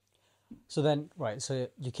So then, right, so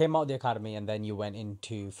you came out of the academy and then you went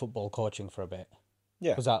into football coaching for a bit.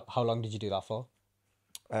 Yeah. Was that, how long did you do that for?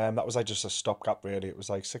 That was like just a stopgap really. It was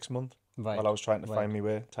like 6 months while Right, I was trying to right, find my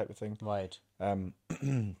way type of thing. right. And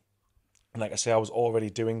like I say, I was already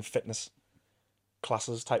doing fitness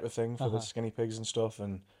classes type of thing for the Uh-huh. skinny pigs and stuff,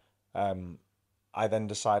 and um, I then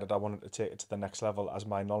decided I wanted to take it to the next level. As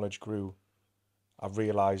my knowledge grew, I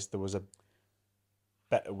realised there was a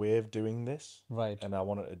better way of doing this, Right. and I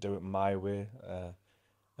wanted to do it my way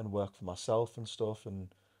and work for myself and stuff.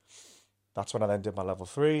 And that's when I then did my level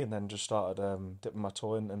 3, and then just started dipping my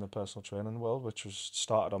toe in the personal training world, which was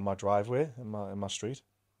started on my driveway in my street.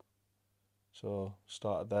 So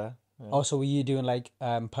started there. Yeah. Oh, so were you doing like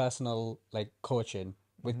personal like coaching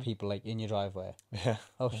with hmm people like in your driveway? Yeah.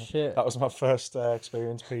 Oh Yeah. shit. That was my first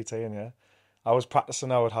experience PTing. Yeah, I was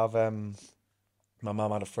practicing. I would have my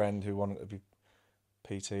mum had a friend who wanted to be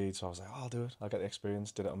PT, so I was like, oh, I'll do it. I'll get the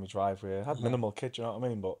experience. Did it on my driveway. I had Uh-huh. minimal kit, you know what I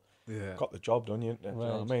mean? But Yeah. got the job done. You know what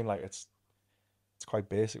I Right. mean? Like it's quite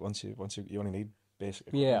basic. Once you only need basic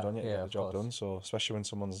equipment, Yeah, don't you, to yeah, get the of job course. done. So especially when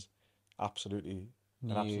someone's absolutely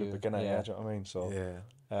an absolute You, beginner, yeah, yeah. do you know what I mean? So Yeah.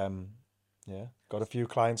 um, yeah, got a few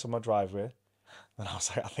clients on my driveway, and I was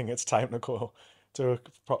like, I think it's time to go to a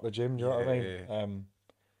proper gym. Do you know what I mean? Yeah.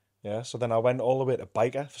 Yeah. So then I went all the way to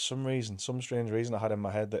biker for some reason, some strange reason. I had in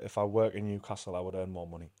my head that if I work in Newcastle, I would earn more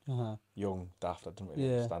money. Uh-huh. Young, daft, I didn't really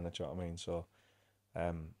Yeah. understand it. Do you know what I mean? So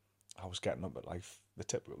um, I was getting up at like the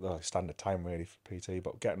typical standard time really for PT,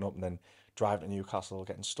 but getting up and then driving to Newcastle,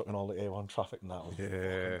 getting stuck in all the A1 traffic and that was fucking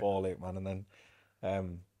Yeah. ball ache, man. And then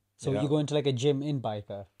um, So yeah, you go into like a gym in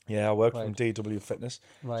Biker. yeah, I worked from Right. DW Fitness.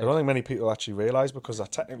 So I Right. don't think many people actually realise, because I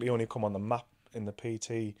technically only come on the map in the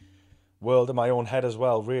PT world in my own head as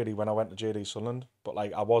well, really, when I went to JD Sunderland. But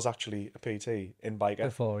like I was actually a PT in biker,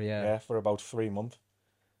 Before, yeah. yeah, for about 3 months.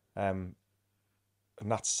 Um,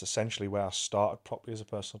 and that's essentially where I started properly as a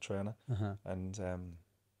personal trainer. Uh-huh. And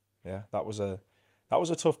yeah, that was a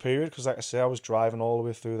tough period because, like I say, I was driving all the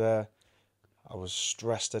way through there. I was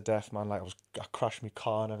stressed to death, man. Like I crashed my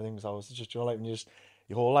car and everything. 'Cause I was just, like when you just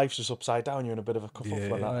your whole life's just upside down. You're in a bit of a kerfuffle and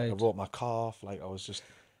Yeah. that. Like I Right. wrote my car off. Like I was just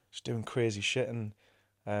doing crazy shit and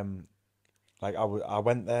um, like I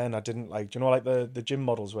went there and I didn't like. Do you know like the gym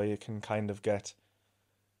models where you can kind of get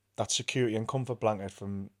that security and comfort blanket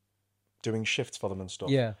from doing shifts for them and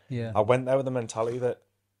stuff. Yeah, yeah. I went there with the mentality that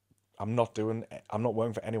I'm not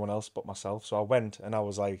working for anyone else but myself. So I went and I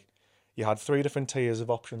was like, you had 3 different tiers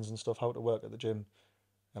of options and stuff how to work at the gym.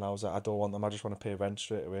 And I was like, I don't want them. I just want to pay rent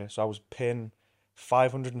straight away. So I was paying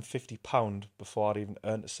 £550 before I'd even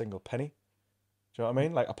earned a single penny. Do you know what I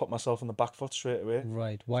mean? Like I put myself on the back foot straight away.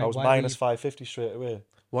 Right. So I was Why were minus you, 550 straight away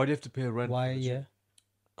Why do you have to pay rent why, for the gym? yeah.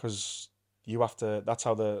 because you have to. That's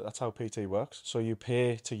how PT works. So you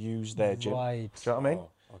pay to use their gym. Right. Do you know what I mean?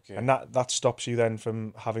 Oh, okay. And that stops you then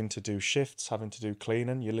from having to do shifts, having to do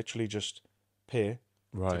cleaning. You literally just pay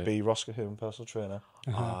to Right. be Roscoe Hume personal trainer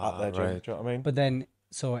Uh-huh. at their gym. Right. Do you know what I mean? But then,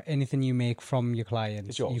 so anything you make from your clients,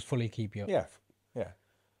 It's yours. you fully keep your. Yeah, yeah.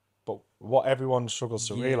 But what everyone struggles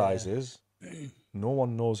to Yeah. realise is no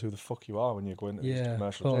one knows who the fuck you are when you go into these Yeah, of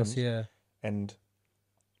commercial course, gyms. yeah. And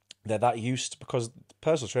they're that used because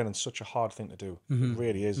personal training is such a hard thing to do. It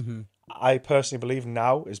really is. I personally believe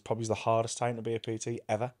now is probably the hardest time to be a PT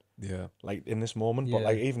ever. Yeah. Like in this moment, but Yeah.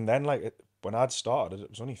 like even then, like when I'd started, it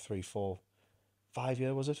was only 3, 4, 5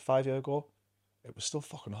 year was it 5 year ago? It was still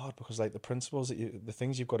fucking hard because like the principles the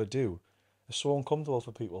things you've got to do are so uncomfortable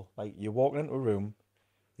for people. Like you're walking into a room,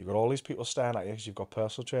 you've got all these people staring at you because you've got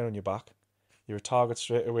personal trainer on your back. You're a target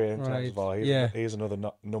straight away in terms of, Right, oh, yeah. here's another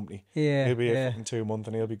numpty. Yeah, He'll be here yeah. fucking 2 months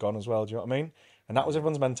and he'll be gone as well. Do you know what I mean? And that was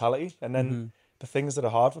everyone's mentality. And then the things that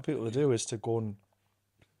are hard for people to do is to go and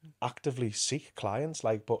actively seek clients.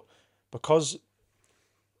 Like, but because,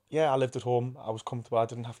 yeah, I lived at home, I was comfortable, I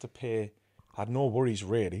didn't have to pay, I had no worries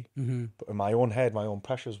really. But in my own head, my own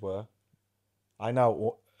pressures were, I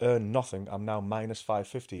now earn nothing. I'm now minus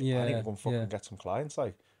 550. I need Yeah, to go and fucking yeah. get some clients.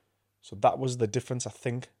 Like, so that was the difference, I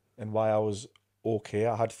think, and why I was okay.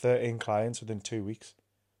 I had 13 clients within 2 weeks.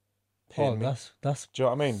 Oh, Paying me. that's Do you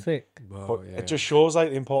know what I mean? sick. Wow, But yeah. it just shows like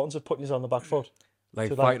the importance of putting yourself on the back foot. like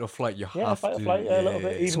to, fight like- or flight. You Yeah, have fight to. or flight, yeah, a little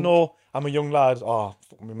bit. yeah. Even though I'm a young lad,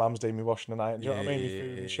 my mum's doing me washing tonight. Do you know what I mean? Me Yeah,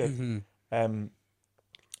 food yeah, and shit. Mm-hmm.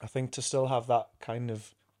 I think to still have that kind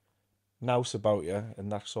of nous about you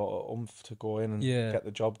and that sort of oomph to go in and Yeah. get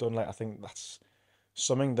the job done, like I think that's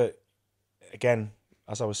something that, again,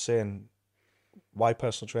 as I was saying, why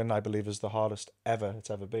personal training I believe is the hardest it's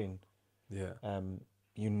ever been. Yeah.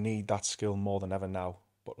 You need that skill more than ever now.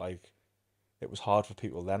 But like, it was hard for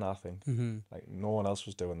people then. I think like no one else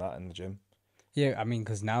was doing that in the gym. Yeah, I mean,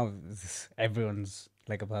 because now everyone's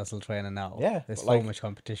like a personal trainer now. Yeah, There's but, so like, much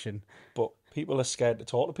competition. but people are scared to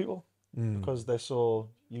talk to people because they're so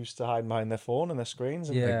used to hiding behind their phone and their screens.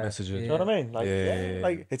 And Like Yeah, messaging. do you yeah. know what I mean? Like, Yeah.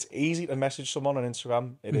 like it's easy to message someone on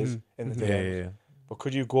Instagram. It is in the Yeah, DMs. yeah. But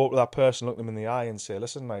could you go up to that person, look them in the eye, and say,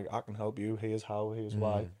 "Listen, like I can help you. Here's how. Here's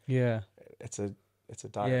why." Yeah. It's a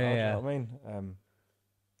dying Yeah, art. yeah. You know what I mean?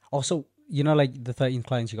 Also, you know, like the 13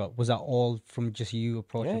 clients you got, was that all from just you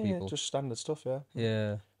approaching Yeah, people? just standard stuff. Yeah.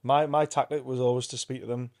 Yeah. My tactic was always to speak to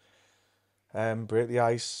them, break the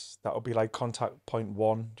ice. That would be like contact point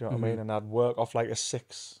one. Do you know what I mean? And I'd work off like a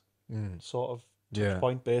 6 sort of touch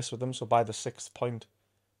point base with them. So by the 6th point,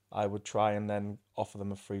 I would try and then offer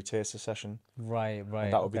them a free taster session. Right, right.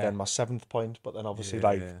 And that would be okay. then my 7th point. But then obviously, Yeah,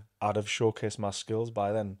 like yeah. I'd have showcased my skills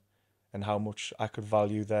by then, and how much I could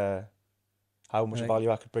value how much Like- value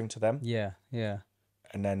I could bring to them. Yeah, yeah.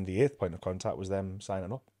 And then the 8th point of contact was them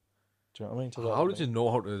signing up. Do you know what I mean? To work How with did me. you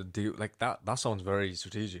know how to do like that? That sounds very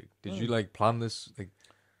strategic. Did you like plan this? Like,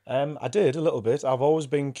 I did a little bit. I've always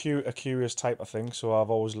been a curious type of thing, so I've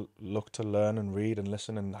always looked to learn and read and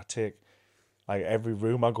listen, and I take like every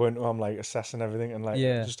room I go into, I'm like assessing everything, and like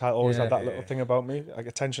Yeah, always had yeah. that little thing about me, like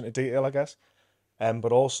attention to detail, I guess.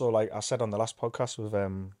 But also like I said on the last podcast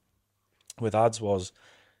with ads was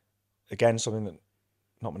again something that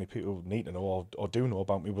not many people need to know or do know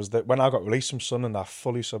about me was that when I got released from Sunderland, I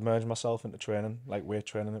fully submerged myself into training, like weight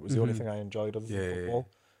training. It was the only thing I enjoyed other than Yeah, yeah, football.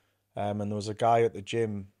 And there was a guy at the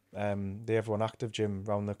gym, the Everyone Active gym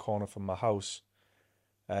round the corner from my house,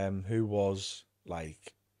 who was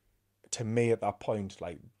like, to me at that point,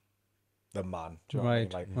 like the man. Do you know what I mean?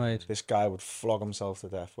 Right, Like right. this guy would flog himself to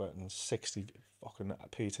death working 60 fucking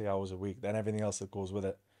PT hours a week, then everything else that goes with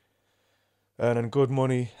it. Earning good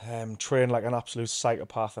money, train like an absolute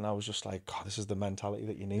psychopath, and I was just like, God, this is the mentality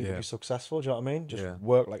that you need to Yeah. be successful. Do you know what I mean? Just Yeah.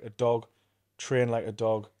 work like a dog, train like a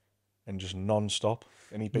dog, and just non-stop.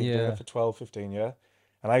 And he'd been doing Yeah. it for 12, 15 years.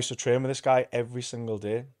 And I used to train with this guy every single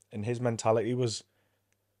day, and his mentality was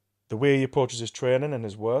the way he approaches his training and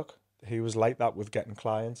his work. He was like that with getting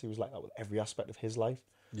clients. He was like that with every aspect of his life.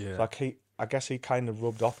 yeah. So like I guess he kind of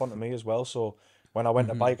rubbed off onto me as well. So when I went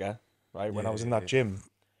to biker, right, when I was in that gym,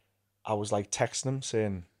 I was like texting him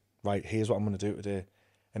saying, right, here's what I'm going to do today.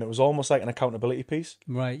 And it was almost like an accountability piece.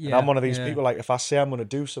 Right, And yeah. I'm one of these yeah. people, like, if I say I'm going to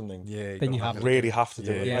do something, yeah. Then you don't have I to really have to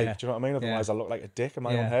do it. Yeah. Like, do you know what I mean? Otherwise, Yeah. I look like a dick in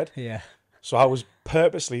my yeah. own head. Yeah. So I was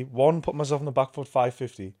purposely, one, putting myself on the back foot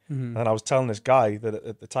 550. And then I was telling this guy that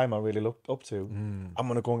at the time I really looked up to, I'm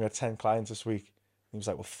going to go and get 10 clients this week. He was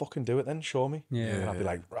like, well, fucking do it then, show me. Yeah. And I'd be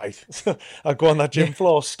like, right. I'd go on that gym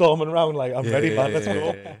floor, storming around like, I'm ready, man, let's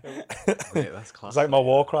go. Mate, that's class. It's like my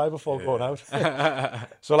war cry before going out.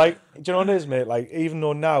 So, like, do you know what it is, mate? Like, even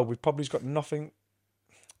though now we've probably got nothing,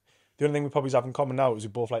 the only thing we probably have in common now is we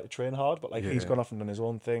both like to train hard, but like he's gone off and done his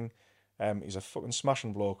own thing. He's a fucking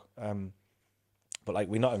smashing bloke. But like,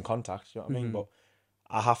 we're not in contact, you know what I mean? But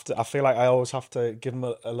I feel like I always have to give him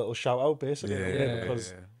a little shout out, basically,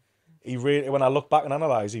 because he really, when I look back and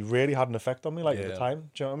analyse, he really had an effect on me, like at the time.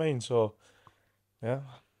 Do you know what I mean? So, yeah,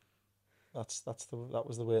 that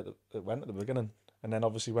was the way it went at the beginning. And then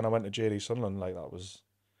obviously when I went to JD Sunderland, like that was,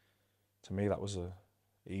 to me, that was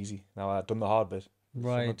easy. Now I'd done the hard bit.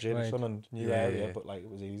 Right, JD right. Sunderland, new Yeah, area, yeah. but like it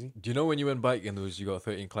was easy. Do you know when you went biking, you got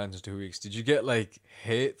 13 clients in 2 weeks? Did you get like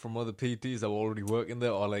hate from other PTs that were already working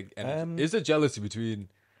there, or like, and is there jealousy between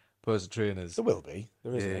personal trainers? There will be.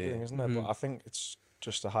 There is Yeah, everything, yeah. isn't there? But I think it's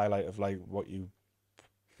just a highlight of like what you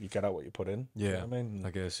get out what you put in. Do you know Yeah, what I mean?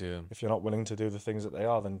 I guess, yeah. If you're not willing to do the things that they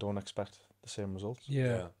are, then don't expect the same results.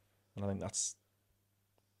 Yeah. And I think that's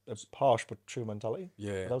a harsh but true mentality.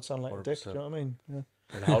 Yeah. Without sounding like a dick, do you know what I mean? Yeah.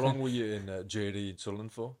 And how long were you in JD in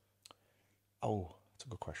Sunderland for? Oh, that's a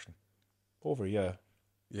good question. Over a year.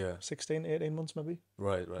 Yeah. 16, 18 months maybe.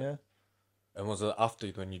 Right. Yeah. And was it after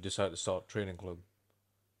when you decided to start training club?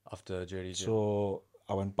 After JD? So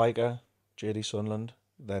I went biker, JD Sunderland,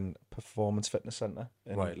 then Performance Fitness Centre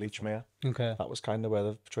in Right. Leachmere. Okay. That was kind of where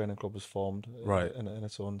the training club was formed, Right. in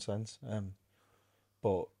its own sense.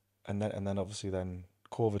 But and then obviously then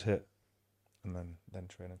COVID hit, and then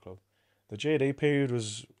training club. The JD period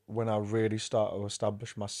was when I really started to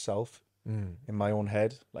establish myself in my own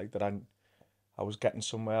head, like that I was getting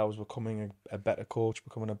somewhere. I was becoming a better coach,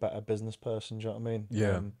 becoming a better business person. Do you know what I mean?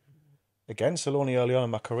 Yeah. Again, still only early on in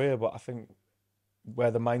my career, but I think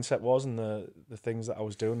where the mindset was and the things that I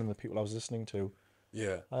was doing and the people I was listening to,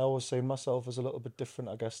 Yeah. I always see myself as a little bit different,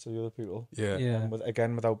 I guess, to the other people. Yeah. Yeah.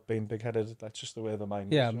 And without being big-headed, that's just the way the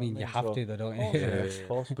mind Yeah, is. I mean, you have So- to, though, don't Oh, you? yeah, Yeah. of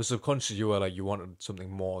course. But subconsciously, you were like, you wanted something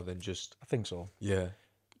more than just. I think so. Yeah.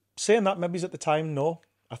 Saying that, maybe at the time, no.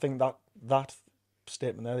 I think that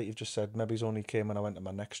statement there that you've just said, maybe only came when I went to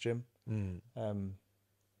my next gym.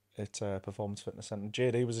 at Performance Fitness Centre.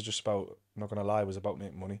 JD was just about, I'm not gonna lie, was about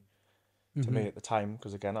making money to me at the time,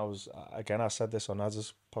 because again I said this on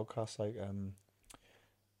Az's podcast, like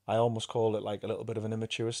I almost called it like a little bit of an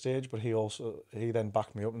immature stage, but he then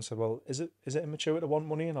backed me up and said, well, is it immature to want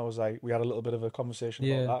money? And I was like, we had a little bit of a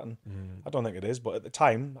conversation about that, and I don't think it is, but at the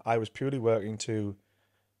time I was purely working to,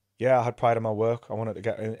 I had pride in my work, I wanted to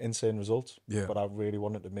get insane results, but I really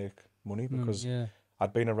wanted to make money because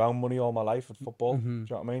I'd been around money all my life at football. Do you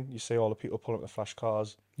know what I mean? You see all the people pulling up the flash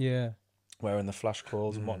cars, wearing the flash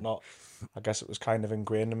clothes and whatnot. I guess it was kind of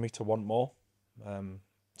ingrained in me to want more.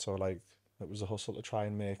 So like, it was a hustle to try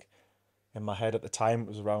and make. In my head at the time,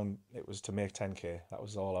 it was to make 10k. That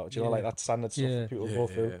was all out. Do you know, like that standard stuff that people go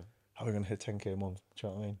through? How are we going to hit 10k a month? Do you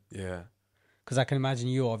know what I mean? Yeah. Because I can imagine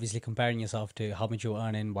you obviously comparing yourself to how much you were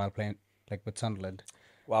earning while playing, like with Sunderland.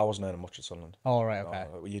 Well, I wasn't earning much at Sunderland. Oh, right, okay.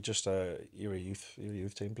 No, you're just you're a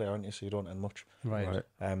youth team player, aren't you? So you don't earn much. Right.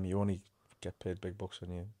 You only get paid big bucks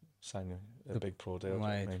when you sign a big pro deal. Right, you know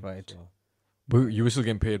what I mean? right. So. But you were still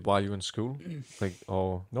getting paid while you were in school, like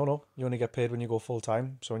No, you only get paid when you go full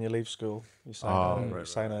time. So when you leave school, you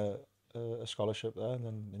sign a scholarship there, and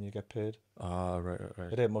then you get paid. Right.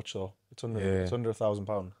 It ain't much though. It's under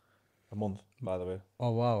 £1,000 a month, by the way.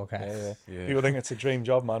 Oh, wow, okay. Yeah. People think it's a dream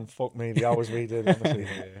job, man. Fuck me, the hours we did, honestly.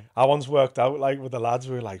 I once worked out, like, with the lads,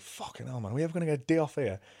 we were like, fucking hell, man, are we ever going to get a day off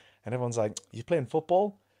here? And everyone's like, you playing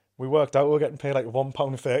football? We worked out we were getting paid like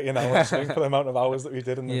 £1.30 an hour for the amount of hours that we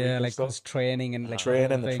did in the week and like stuff. training and like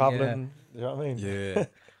the travelling, you know what I mean? Yeah.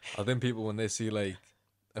 I think people, when they see like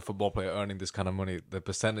a football player earning this kind of money, the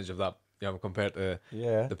percentage of that, compared to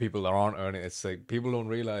the people that aren't earning, it's like people don't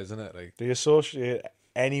realize, innit? Like, they associate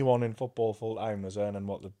anyone in football full time as earning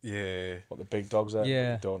what the big dogs earn.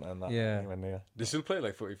 Yeah. But they don't earn that anywhere near. Do you still play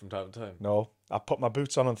like footy from time to time? No, I put my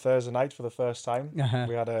boots on Thursday night for the first time.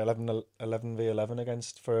 We had a 11v11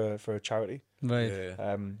 against for a charity. Right.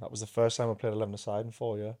 Yeah. That was the first time I played 11-a-side in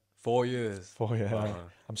 4 years. 4 years. 4 years. Wow.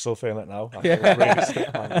 I'm still feeling it now. I feel really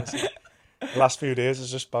sick, man. The last few days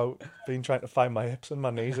has just about been trying to find my hips and my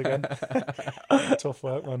knees again. Tough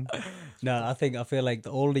work, man. No, I feel like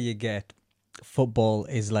the older you get, football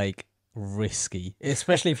is like risky,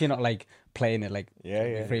 especially if you're not like playing it like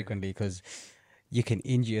frequently, because you can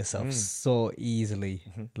injure yourself so easily.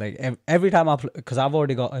 Like every time I play, because I've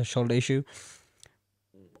already got a shoulder issue.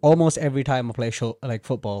 Almost every time I play like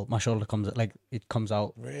football, my shoulder comes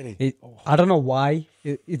out. Really? I don't know why.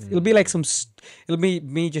 It'll be like it'll be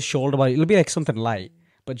me just shoulder body. It'll be like something light,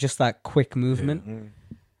 but just that quick movement.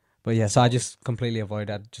 But yeah, so I just completely avoid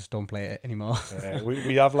it. I just don't play it anymore.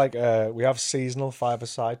 We have like we have seasonal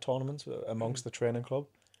 5-a-side tournaments amongst the training club.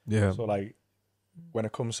 Yeah. So like when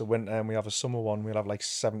it comes to winter and we have a summer one, we'll have like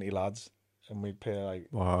 70 lads, and we play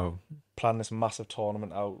like plan this massive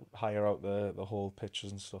tournament out, hire out the whole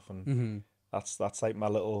pitches and stuff, and that's like my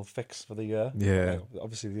little fix for the year. Yeah.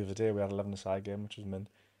 Obviously the other day we had 11-a-side game, which was mint.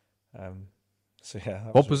 So yeah.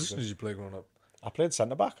 What position did you play growing up? I played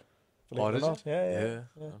centre back. Did you? Yeah.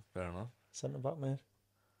 Fair enough. Centre back, mate.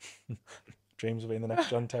 Dreams of being the next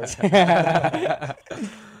John Terry.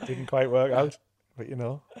 Didn't quite work out, but you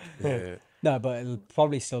know. Yeah. No, but it'll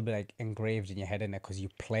probably still be like engraved in your head, innit? Because you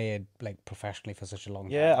played like professionally for such a long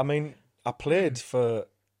time. Yeah, I mean, I played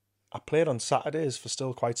on Saturdays for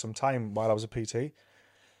still quite some time while I was a PT.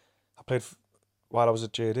 I played while I was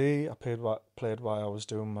at JD. I played while I was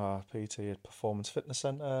doing my PT at Performance Fitness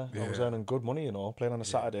Centre. I was earning good money, playing on a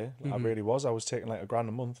Saturday. I really was. I was taking like £1,000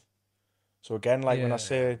 a month. So again, like when I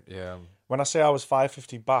say I was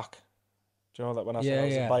 550 back, do you know that when I say I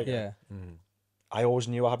was a biker? I always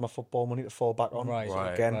knew I had my football money to fall back on. Right. So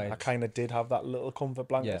again, I kind of did have that little comfort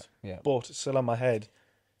blanket. Yeah. But it's still in my head.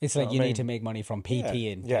 It's like you need to make money from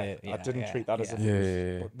PTing. I didn't treat that as a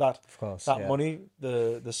yeah. But of course, that money,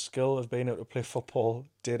 the skill of being able to play football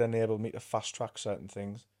did enable me to fast track certain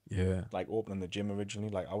things. Yeah. Like opening the gym originally,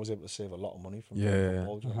 like I was able to save a lot of money from playing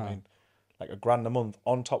football. Do you know what I mean? Like £1,000 a month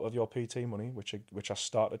on top of your PT money, which I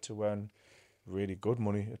started to earn really good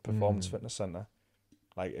money at Performance Fitness Centre.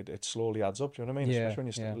 Like it slowly adds up. Do you know what I mean? Especially when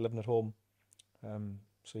you're still living at home.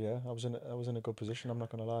 So yeah, I was in a good position. I'm not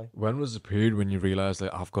gonna lie. When was the period when you realised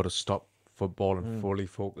like I've got to stop football and fully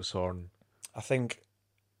focus on? I think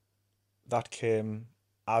that came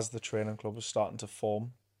as the training club was starting to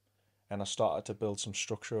form, and I started to build some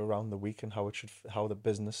structure around the week and how the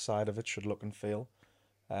business side of it should look and feel.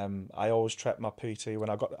 I always trekked my PT when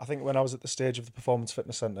I was at the stage of the Performance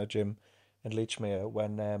Fitness Centre gym in Leachmere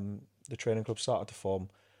when the training club started to form.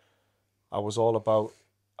 I was all about.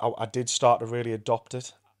 I did start to really adopt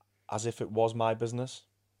it as if it was my business.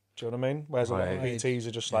 Do you know what I mean? Whereas a lot of PTs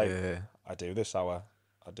are just like, I do this hour,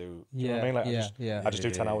 I do. Do you know what I mean? Like I just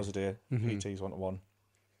do 10 hours a day. PTs 1-to-1.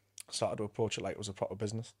 Started to approach it like it was a proper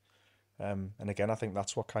business. And again, I think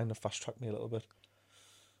that's what kind of fast tracked me a little bit.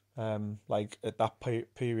 Like at that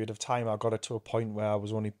period of time, I got it to a point where I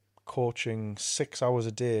was only coaching 6 hours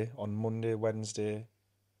a day on Monday, Wednesday,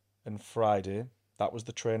 and Friday. That was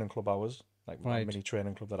the training club hours, like my mini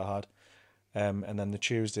training club that I had. And then the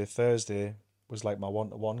Tuesday, Thursday was like my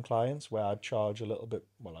 1-to-1 clients where I'd charge a little bit.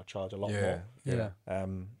 Well, I charge a lot more. Yeah.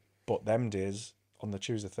 But them days on the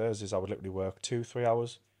Tuesday, Thursdays, I would literally work 2-3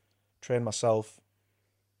 hours, train myself,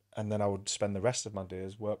 and then I would spend the rest of my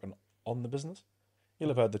days working on the business. You'll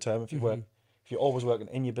have heard the term, if you're always working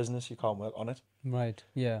in your business, you can't work on it. Right,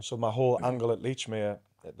 yeah. So my whole angle at Leechmere,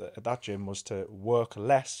 at that gym, was to work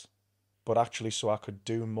less, but actually so I could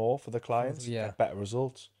do more for the clients, get better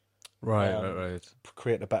results. Right.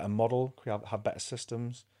 Create a better model, have better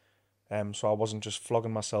systems. So I wasn't just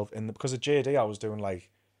flogging myself in because at JD I was doing like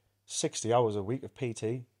 60 hours a week of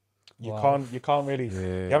PT. You can't really,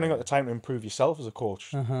 you haven't got the time to improve yourself as a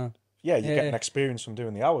coach. Yeah, you're getting experience from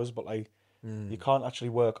doing the hours, but like you can't actually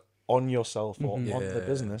work on yourself or on the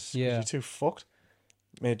business because you're too fucked.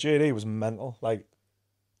 Mate, JD was mental. Like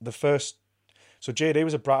the first, so JD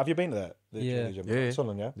was have you been to the JD gym? Yeah.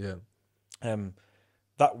 Sunderland, yeah.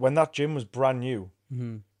 That when that gym was brand new,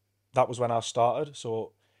 that was when I started.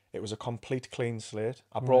 So it was a complete clean slate.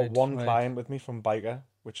 I brought one client with me from Biker,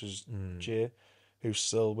 which is Jay, who's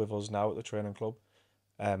still with us now at the training club.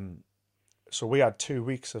 So we had 2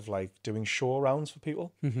 weeks of like doing show rounds for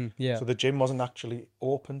people. So the gym wasn't actually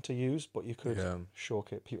open to use, but you could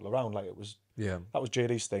showcase people around. Like it was, that was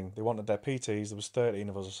JD's thing. They wanted their PTs. There was 13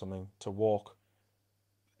 of us or something to walk,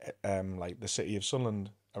 like the city of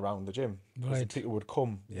Sunderland around the gym because the people would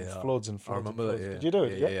come in floods and floods. I remember that. Yeah. Did you do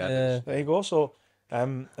it? Yeah. There you go. So,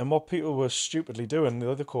 and what people were stupidly doing, the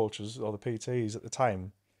other coaches or the PTs at the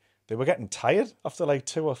time, they were getting tired after like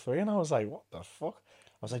 2 or 3, and I was like, what the fuck?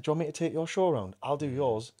 I was like, do you want me to take your show around? I'll do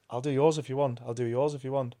yours. I'll do yours if you want. I'll do yours if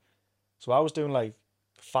you want. So I was doing like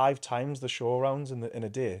 5 times the show rounds in a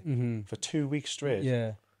day for 2 weeks straight.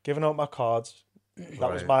 Yeah. Giving out my cards. That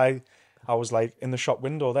was I was like in the shop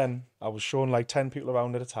window then. I was showing like 10 people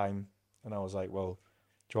around at a time. And I was like, well,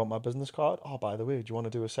 do you want my business card? Oh, by the way, do you want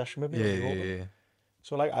to do a session with me? Yeah.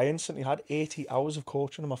 So like I instantly had 80 hours of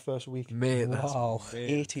coaching in my first week. Mate, Wow. that's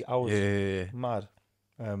 80 hours. Yeah. Mad.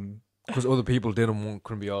 Because other people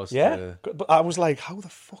couldn't be asked. Yeah, but I was like, how the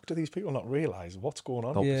fuck do these people not realise what's going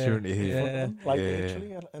on? Opportunity here. Like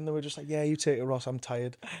literally, and they were just like, yeah, you take it, Ross, I'm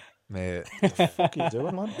tired. Mate, what the fuck are you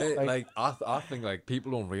doing, man? Like I think like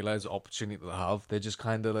people don't realise the opportunity that they have. They're just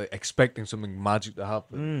kind of like expecting something magic to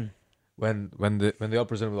happen. When they are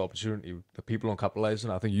presented with opportunity, the people don't capitalise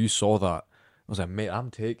on it. I think you saw that. I was like, mate,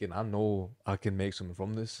 I know I can make something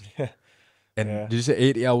from this. Yeah. And did you say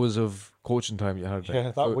 80 hours of coaching time you had?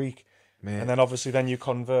 Like, that week. Mate. And then obviously then you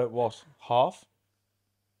convert half?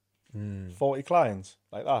 40 clients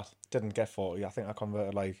like that. Didn't get 40. I think I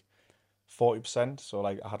converted like 40%. So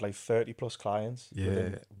like I had like 30 plus clients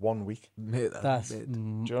within 1 week. Mate, do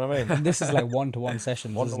you know what I mean? And this is like 1-to-1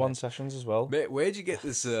 sessions. 1-to-1 sessions as well. Mate, where'd you get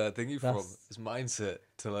this thingy from? This mindset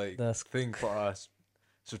to like think for us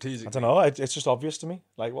strategic. I don't know. It's just obvious to me.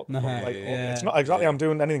 Like what? It's not exactly. I'm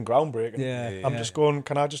doing anything groundbreaking. I'm just going.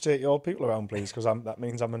 Can I just take your people around, please? Because that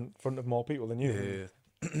means I'm in front of more people than you.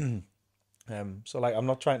 So like, I'm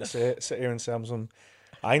not trying to sit here and say I'm some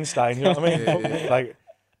Einstein. You know what I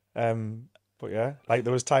mean? But yeah, like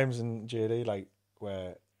there was times in JD like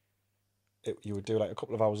where you would do like a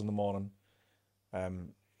couple of hours in the morning,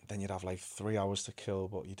 then you'd have like 3 hours to kill,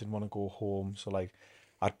 but you didn't want to go home. So like,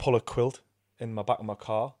 I'd pull a quilt in my back of my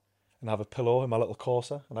car and have a pillow in my little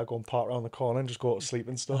Corsa, and I'd go and park around the corner and just go to sleep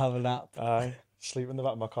and stuff. Have a nap. Sleep in the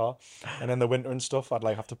back of my car. And then the winter and stuff, I'd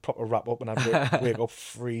like have to proper wrap up and I'd wake up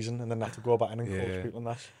freezing and then have to go back in and coach people and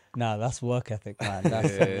that. Nah, that's work ethic, man.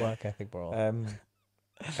 That's work ethic, bro.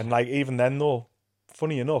 And like even then though,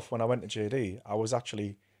 funny enough, when I went to JD, I was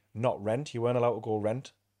actually not rent. You weren't allowed to go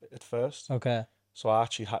rent at first. Okay. So I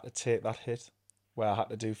actually had to take that hit where I had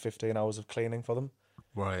to do 15 hours of cleaning for them.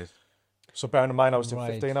 Right. So bearing in mind, I was doing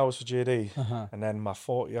 15 hours for JD and then my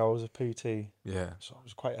 40 hours of PT. Yeah. So it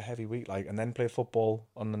was quite a heavy week, like, and then play football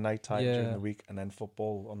on the night time during the week and then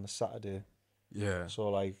football on the Saturday. Yeah. So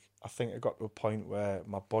like, I think it got to a point where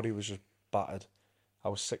my body was just battered. I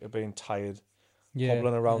was sick of being tired,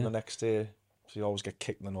 hobbling around the next day. So you always get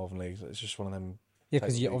kicked in the Northern Leagues. It's just one of them. Yeah,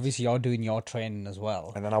 because obviously you're doing your training as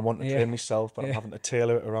well. And then I want to train myself, but I'm having to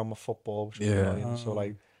tailor it around my football, which is annoying. So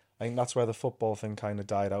like, I think that's where the football thing kind of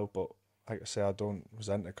died out, but like I say, I don't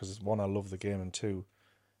resent it because one, I love the game, and two,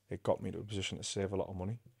 it got me to a position to save a lot of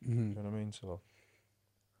money. You know what I mean? So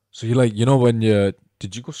So you like, you know, when you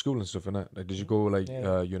did you go to school and stuff, innit? Like, did you go like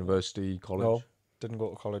Yeah. university, college? No, didn't go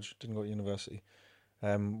to college, didn't go to university.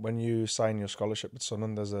 When you sign your scholarship with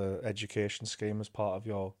Sunderland, there's a education scheme as part of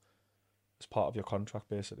your contract,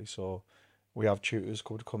 basically. So we have tutors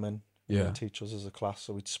who would come in and Yeah. they'd teach us as a class,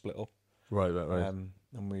 so we'd split up. Right. And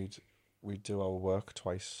we'd do our work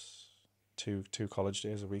twice, two college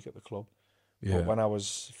days a week at the club. Yeah. But when I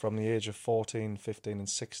was from the age of 14, 15 and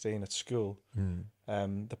 16 at school,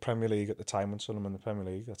 the Premier League at the time, when Sunderland were in the Premier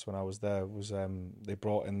League, that's when I was there, was they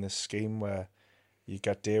brought in this scheme where you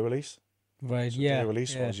get day release. Right, So yeah. day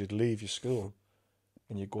release yeah. was you'd leave your school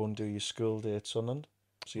and you go and do your school day at Sunderland.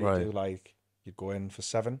 So you Right. do like, you'd go in for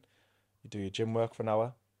 7, you do your gym work for an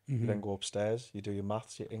hour, you then go upstairs, you do your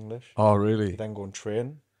maths, your English, Oh, you really? then go and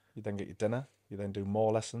train, you then get your dinner, you then do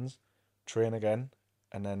more lessons, train again,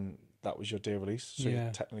 and then that was your day release. So Yeah.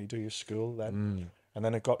 you technically do your school then. And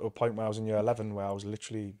then it got to a point where I was in year 11 where I was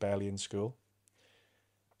literally barely in school.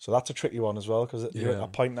 So that's a tricky one as well, because you're at a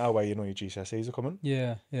point now where you know your GCSEs are coming.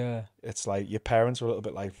 Yeah, yeah. It's like your parents are a little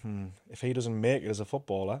bit like, if he doesn't make it as a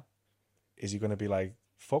footballer, is he going to be like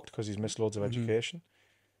fucked because he's missed loads of education?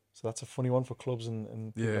 So that's a funny one for clubs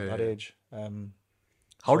and people at that age.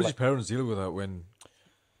 How did your parents deal with that when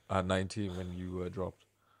at 19 when you were dropped?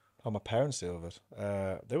 How my parents deal with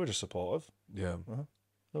it? They were just supportive. Yeah.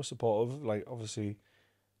 They were supportive. Like, obviously,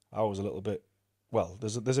 I was a little bit. Well,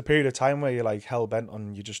 there's a period of time where you're like hell bent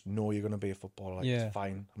on, you just know you're gonna be a footballer. Like, it's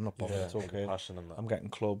fine. I'm not bothered. It's okay. Passion and that. I'm getting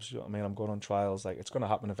clubs. You know what I mean? I'm going on trials. Like, it's gonna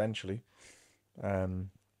happen eventually. And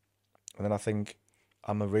then I think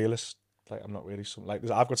I'm a realist. Like, I'm not really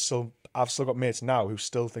I've still got mates now who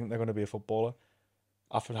still think they're gonna be a footballer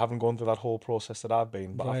after having gone through that whole process that I've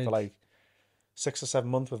been. But after like 6 or 7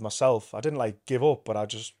 months with myself, I didn't like give up, but I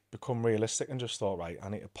just become realistic and just thought, right, I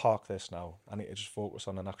need to park this now. I need to just focus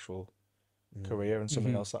on an actual career and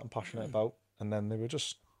something else that I'm passionate about. And then they were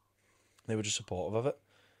just supportive of it.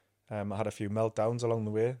 I had a few meltdowns along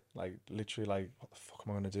the way, like literally like, what the fuck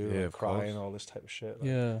am I gonna do? Yeah, like, crying, all this type of shit.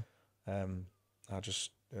 Like, I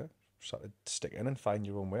just started to stick in and find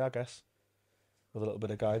your own way, I guess, with a little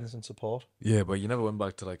bit of guidance and support. Yeah, but you never went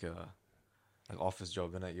back to like a office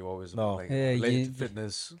job, innit? You always related to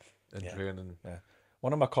fitness and training. Yeah.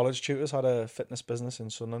 One of my college tutors had a fitness business in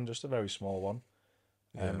Sunderland, just a very small one.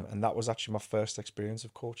 And that was actually my first experience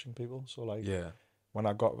of coaching people. So like, when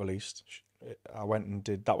I got released, I went and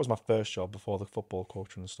that was my first job before the football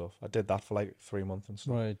coaching and stuff. I did that for like 3 months and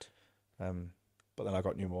stuff. Right. But then I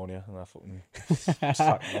got pneumonia and I fucking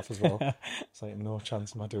sacked it off as well. It's like, no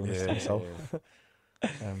chance am I doing this to myself.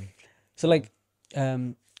 So like,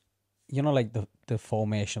 you know, like the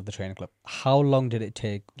formation of the training club, how long did it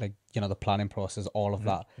take, like, you know, the planning process, all of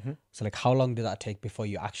that? So like, how long did that take before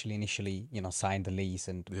you actually initially, you know, signed the lease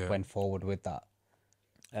and went forward with that?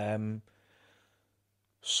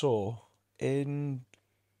 So in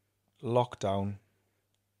lockdown,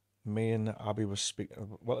 me and Abby was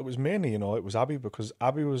speaking. Well, it was mainly, it was Abby, because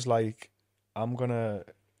Abby was like, I'm gonna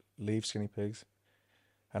leave Skinny Pigs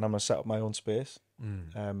and I'm gonna set up my own space.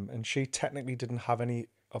 And she technically didn't have any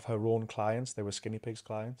of her own clients. They were Skinny Pigs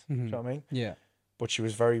clients. Do you know what I mean? Yeah. But she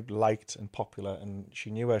was very liked and popular, and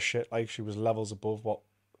she knew her shit. Like, she was levels above what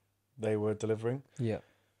they were delivering. Yeah.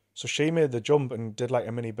 So she made the jump and did like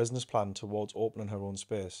a mini business plan towards opening her own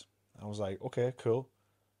space. I was like, okay, cool.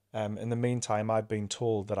 In the meantime, I'd been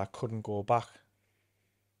told that I couldn't go back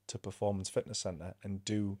to Performance Fitness Centre and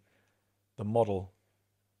do the model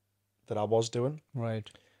that I was doing. Right.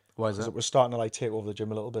 Why is that? It was starting to like take over the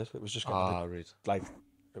gym a little bit. It was just getting like,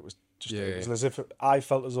 it was just it was as if I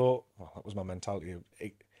felt as though, well, that was my mentality,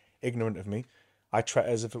 ignorant of me. I treat it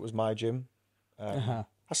as if it was my gym. I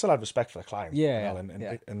still had respect for the clients,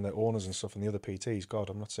 and the owners and stuff, and the other PTs. God,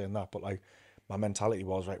 I'm not saying that, but like, my mentality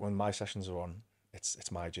was, right, when my sessions are on,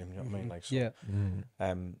 it's my gym. You know what I mean? Like, so,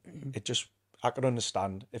 it just, I could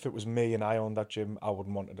understand if it was me and I owned that gym, I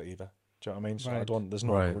wouldn't want it either. Do you know what I mean? So there's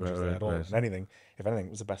no grudges there at all. And if anything, it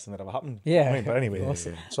was the best thing that ever happened. Yeah. I mean, but anyway,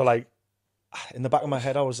 awesome. So like, in the back of my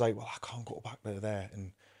head, I was like, well, I can't go back there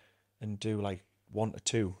and do like 1 to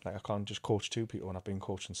 2. Like, I can't just coach 2 people when I've been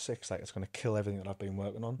coaching 6. Like, it's going to kill everything that I've been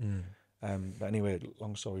working on. But anyway,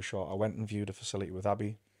 long story short, I went and viewed a facility with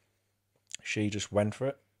Abby. She just went for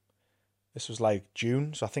it. This was like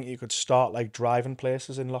June, so I think you could start like driving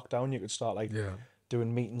places in lockdown. You could start like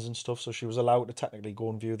doing meetings and stuff. So she was allowed to technically go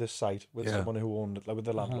and view this site with someone who owned it, like with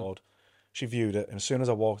the landlord. She viewed it, and as soon as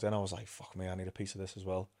I walked in, I was like, fuck me, I need a piece of this as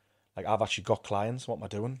well. Like, I've actually got clients. What am I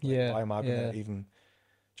doing? Like, why am I going to even...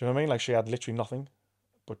 Do you know what I mean? Like, she had literally nothing,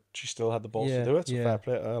 but she still had the balls to do it. So fair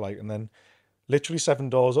play to her. Like, and then literally 7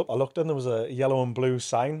 doors up, I looked in, there was a yellow and blue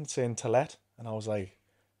sign saying to let, and I was like,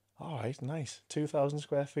 All right, nice. 2,000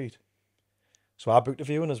 square feet. So I booked a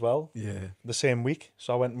viewing as well. Yeah. The same week.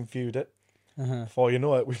 So I went and viewed it. Uh-huh. Before you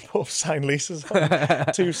know it, we both signed leases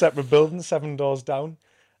on 2 separate buildings, 7 doors down.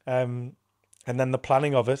 And then the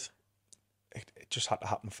planning of it, it just had to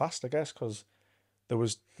happen fast, I guess, because there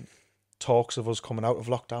was talks of us coming out of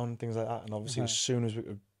lockdown and things like that. And obviously, as soon as we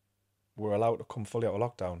were allowed to come fully out of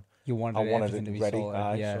lockdown, You wanted I wanted everything it to be ready. sorted.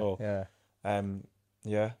 Aye, Yeah, so, yeah.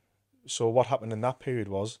 yeah. So what happened in that period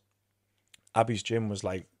was Abby's gym was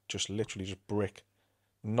like just literally just brick,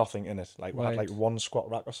 nothing in it. Like we had Right. like one squat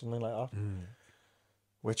rack or something like that,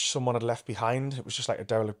 which someone had left behind. It was just like a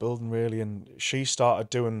derelict building, really. And she started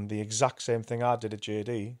doing the exact same thing I did at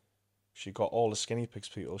JD. She got all the skinny pigs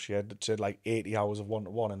people. She had like 80 hours of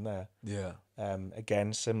 1-to-1 in there. Yeah.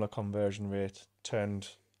 Again, similar conversion rate. Turned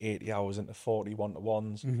 80 hours into 40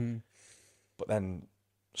 1-to-1s. Mm-hmm. But then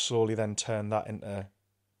slowly then turned that into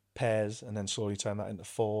pairs, and then slowly turned that into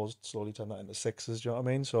 4s, slowly turned that into 6s. Do you know what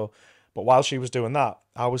I mean? So, but while she was doing that,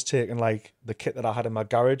 I was taking like the kit that I had in my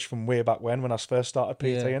garage from way back when I first started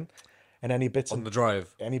PTing, and any bits On the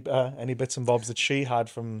drive. any bits and bobs that she had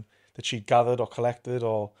from that she'd gathered or collected,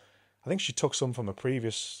 or I think she took some from a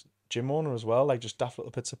previous gym owner as well, like just daft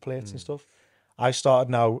little bits of plates and stuff. I started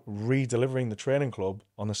now re-delivering the training club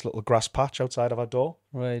on this little grass patch outside of our door.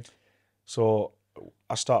 Right. So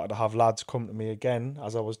I started to have lads come to me again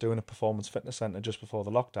as I was doing a performance fitness centre just before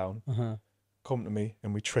the lockdown. Come to me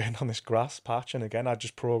and we trained on this grass patch. And again, I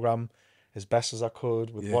just program as best as I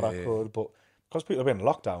could with what I could. But because people have been in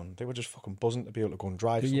lockdown, they were just fucking buzzing to be able to go and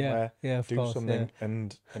drive somewhere, do something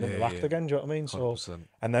and interact again. Do you know what I mean? 100%. So,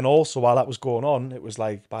 and then also while that was going on, it was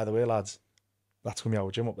like, by the way, lads, that's going to be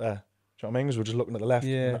our gym up there. Do you know what I mean? Because we're just looking at the left.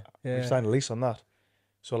 We've signed a lease on that.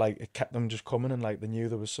 So like it kept them just coming, and like they knew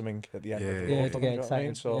there was something at the end of the road. Yeah, for to them, get do you know what I mean?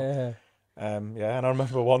 excited. So and I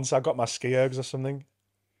remember once I got my ski ergs or something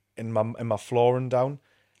in my flooring down,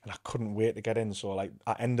 and I couldn't wait to get in. So like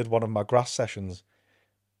I ended one of my grass sessions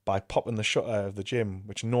by popping the shutter of the gym,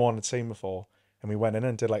 which no one had seen before, and we went in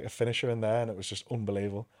and did like a finisher in there, and it was just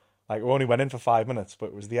unbelievable. Like we only went in for 5 minutes, but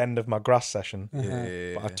it was the end of my grass session.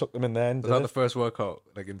 Yeah. But I took them in there and Was did that it. the first workout,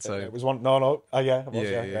 like inside? It was one. No. Yeah, it was.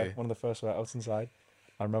 Yeah, Yeah. yeah. One of the first workouts inside.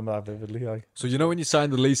 I remember that vividly. Like. So you know when you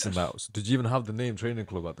signed the lease in that, did you even have the name training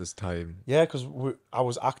club at this time? Yeah, because I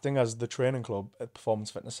was acting as the training club at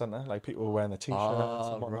Performance Fitness Centre. Like people were wearing the t-shirt.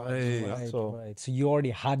 and right. like that. So So you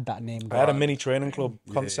already had that name. I had a mini training club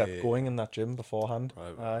concept going in that gym beforehand.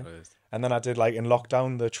 Right. And then I did like in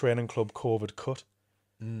lockdown the training club COVID cut.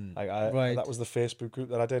 Like that was the Facebook group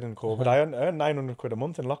that I did in COVID. I earned 900 quid a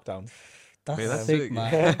month in lockdown. That's sick, sick.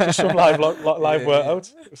 man. Just from live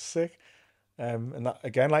workouts. It was sick. And that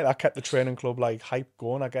again, like that kept the training club like hype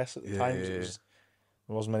going, I guess, at the time. 'Cause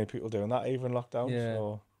there wasn't many people doing that even in lockdown. Yeah.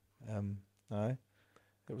 So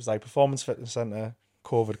it was like Performance Fitness Centre,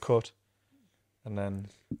 COVID cut, and then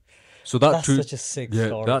So that That's such a sick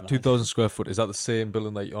story. that man. 2,000 square foot, is that the same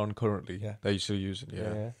building that you're on currently? Yeah. That you're still using?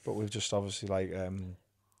 yeah. But we've just obviously like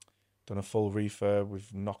done a full refurb.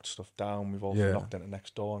 We've knocked stuff down. We've also knocked into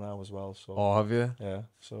next door now as well. So Oh, have you? yeah,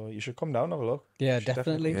 so you should come down and have a look. Yeah, You should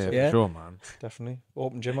definitely. Yeah, Yeah. for sure, man. Definitely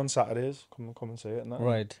open gym on Saturdays. Come and see it and that.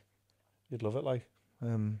 Right. You'd love it. Like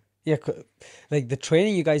Yeah, like the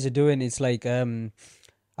training you guys are doing, it's like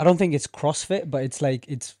I don't think it's CrossFit, but it's like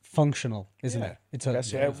it's functional, isn't it? It's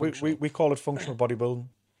yes, yeah. We call it functional bodybuilding.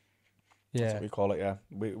 That's yeah. what we call it. Yeah,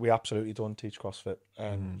 we absolutely don't teach CrossFit.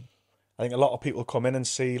 I think a lot of people come in and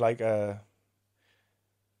see like a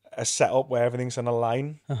setup where everything's in a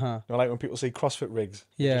line. You know, like when people see CrossFit rigs,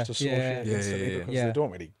 they Yeah, just associate yeah. instantly because Yeah. they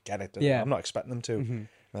don't really get it. Yeah. I'm not expecting them to.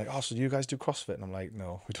 They're like, oh, so you guys do CrossFit? And I'm like,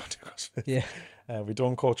 no, we don't do CrossFit. Yeah. We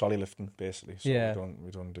don't coach ollie lifting basically. So Yeah.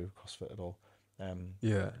 we don't do CrossFit at all.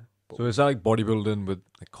 Yeah. So is that like bodybuilding with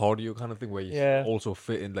like cardio kind of thing where you also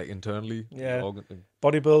fit in like internally? Yeah. the organ thing?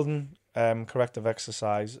 Bodybuilding, corrective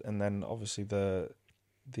exercise, and then obviously the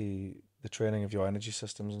training of your energy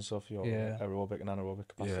systems and stuff, your aerobic and anaerobic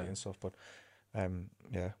capacity and stuff. But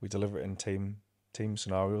we deliver it in team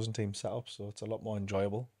scenarios and team setups, so it's a lot more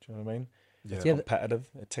enjoyable. Do you know what I mean? Yeah. It's competitive.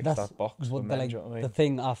 It ticks that box for men. Do you know what I mean? The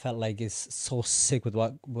thing I felt like is so sick with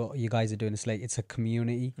what you guys are doing. It's like it's a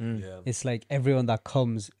community. Yeah. It's like everyone that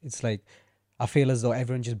comes, it's like I feel as though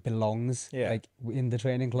everyone just belongs like in the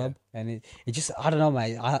training club, and it just I don't know,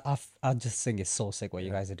 mate. I just think it's so sick what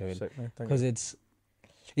you guys are doing because it's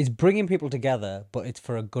bringing people together, but it's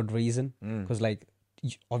for a good reason. Because like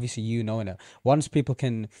obviously once people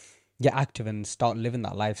can get active and start living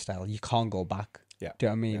that lifestyle, you can't go back. Yeah. Do you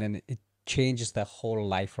know what I mean? And it changes their whole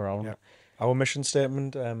life around. Yeah. Our mission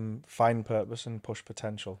statement, find purpose and push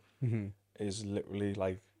potential, is literally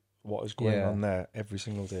like what is going on there every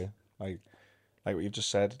single day. Like what you've just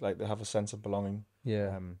said, like they have a sense of belonging.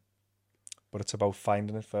 Yeah. But it's about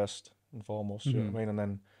finding it first and foremost. You know what I mean? And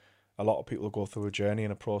then a lot of people go through a journey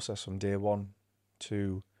and a process from day one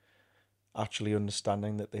to actually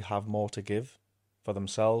understanding that they have more to give for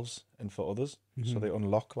themselves and for others. So they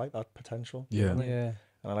unlock like that potential. Yeah. You know what I mean? Yeah.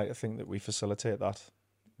 And I like to think that we facilitate that,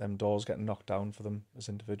 them doors getting knocked down for them as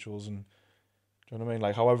individuals. And do you know what I mean?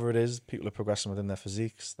 Like, however it is, people are progressing within their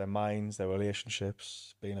physiques, their minds, their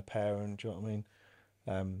relationships, being a parent. Do you know what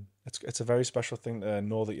I mean? It's a very special thing to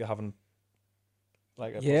know that you're having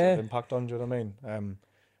like a positive impact on. Do you know what I mean?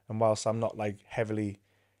 And whilst I'm not like heavily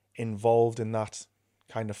involved in that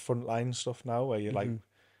kind of frontline stuff now, where you're like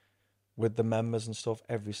with the members and stuff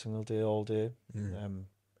every single day, all day,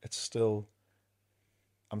 it's still.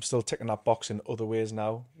 I'm still ticking that box in other ways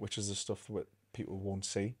now, which is the stuff that people won't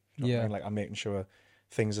see. You know what I mean? Like I'm making sure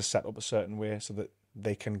things are set up a certain way so that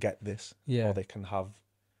they can get this, or they can have,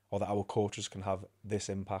 or that our coaches can have this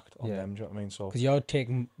impact on them. Do you know what I mean? So because you're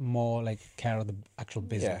taking more like care of the actual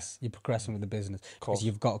business, you're progressing with the business because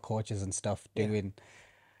you've got coaches and stuff doing.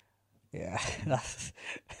 Yeah, that's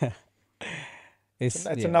it's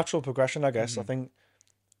a natural progression, I guess. I think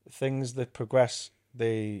things that progress,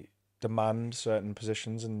 they demand certain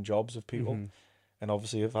positions and jobs of people. And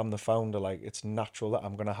obviously, if I'm the founder, like it's natural that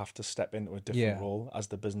I'm going to have to step into a different role as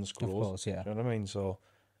the business grows. Of course, yeah. Do you know what I mean? So,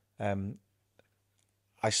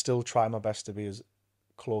 I still try my best to be as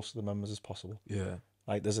close to the members as possible. Yeah.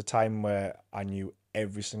 Like there's a time where I knew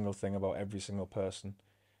every single thing about every single person.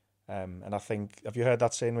 And I think, have you heard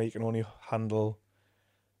that saying where you can only handle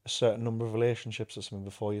a certain number of relationships or something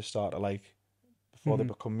before you start to like, before they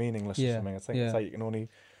become meaningless or something? I think it's like you can only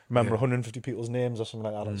remember 150 people's names or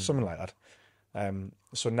something like that, or something like that.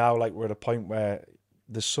 So now like we're at a point where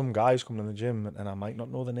there's some guys coming in the gym and I might not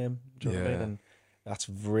know the name. Do you know what I mean? And that's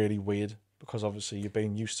really weird because obviously you're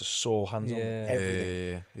being used to so hands-on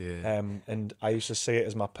everything. And I used to see it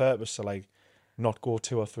as my purpose to like not go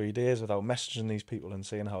 2 or 3 days without messaging these people and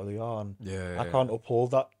seeing how they are. And I can't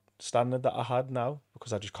uphold that standard that I had now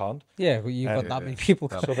because I just can't. Yeah, well, you've got that many people.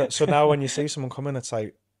 So now when you see someone come in, it's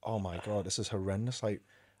like, oh my God, this is horrendous. Like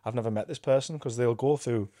I've never met this person because they'll go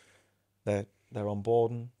through their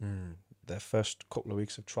onboarding, their first couple of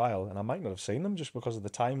weeks of trial, and I might not have seen them just because of the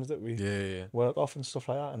times that we work off and stuff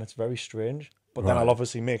like that, and it's very strange. But then I'll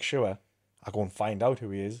obviously make sure I go and find out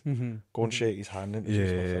who he is, go and shake his hand,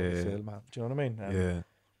 introduce myself. Do you know what I mean?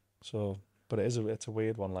 So, but it's a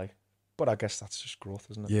weird one, like. But I guess that's just growth,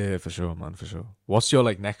 isn't it? Yeah, for sure, man, for sure. What's your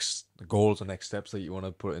like next goals or next steps that you want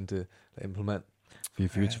to put into implement for your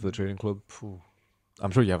future for the training club?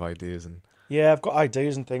 I'm sure you have ideas and. Yeah, I've got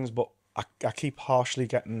ideas and things, but I keep harshly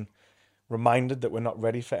getting reminded that we're not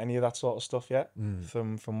ready for any of that sort of stuff yet,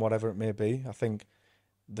 from whatever it may be. I think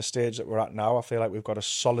the stage that we're at now, I feel like we've got a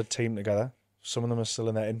solid team together. Some of them are still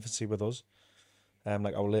in their infancy with us.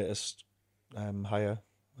 Like our latest hire,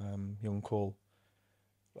 young Cole.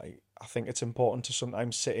 Like I think it's important to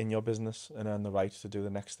sometimes sit in your business and earn the right to do the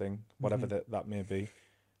next thing, whatever that may be.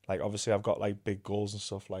 Like obviously I've got like big goals and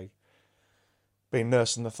stuff, like being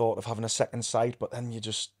nursing the thought of having a second site, but then you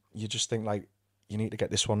just think like you need to get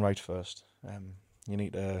this one right first. You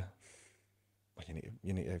need to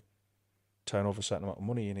turn over a certain amount of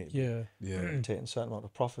money. You need to take a certain amount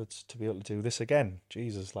of profits to be able to do this again.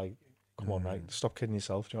 Jesus, like come on, right? Stop kidding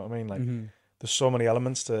yourself. Do you know what I mean? Like there's so many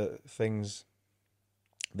elements to things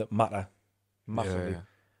that matter massively,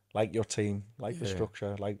 like your team, like the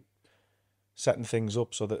structure, like setting things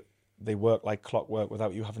up so that they work like clockwork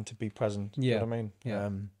without you having to be present. You know what I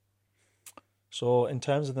mean? So in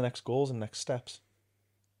terms of the next goals and next steps,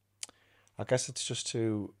 I guess it's just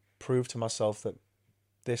to prove to myself that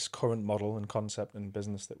this current model and concept and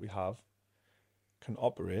business that we have can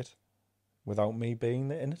operate without me being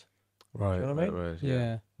in it. Right. Do you know what I mean? Right,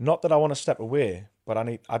 Yeah. Not that I want to step away, but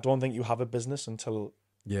I don't think you have a business until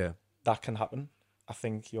that can happen. I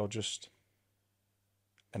think you're just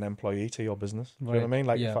an employee to your business. Do you know what I mean?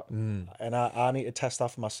 Like, and I need to test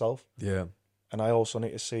that for myself. Yeah. And I also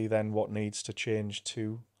need to see then what needs to change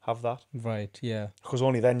to have that. Right. Yeah. Because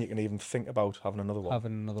only then you can even think about having another one. Do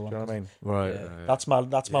you know what I mean? Right. Yeah. That's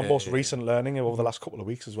my most recent learning over the last couple of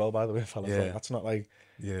weeks as well. By the way, fellas, like, that's not like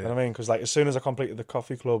you know what I mean? Because like as soon as I completed the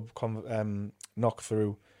coffee club knock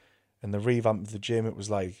through and the revamp of the gym, it was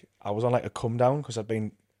like I was on like a come down because I'd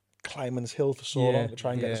been climbing this hill for so long to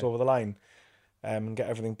try and get this over the line. And get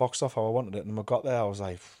everything boxed off how I wanted it. And when I got there, I was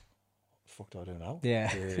like, what the fuck do I do now?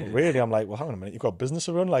 Yeah. But really, I'm like, well, hang on a minute. You've got a business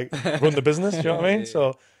to run. Like, run the business. Do you know what I mean?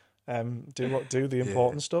 So, do the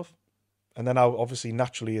important stuff. And then obviously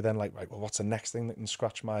naturally you're then like, right, well, what's the next thing that can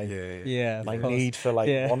scratch my my need for like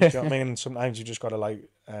want? Do you know what I mean? And sometimes you just got to like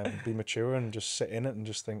be mature and just sit in it and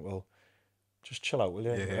just think, well, just chill out, will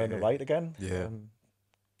you? Earn the right again.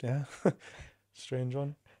 Yeah. Strange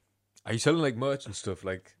one. Are you selling like merch and stuff?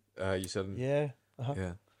 Like, you selling? Yeah.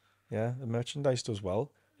 Yeah. The merchandise does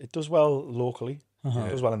well. It does well locally. It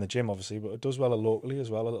does well in the gym, obviously, but it does well locally as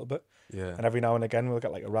well a little bit. Yeah. And every now and again we'll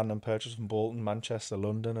get like a random purchase from Bolton, Manchester,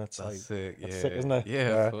 London. It's That's sick, yeah. isn't it?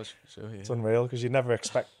 Yeah, of course. Sure, yeah. It's unreal because you never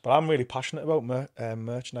expect. But I'm really passionate about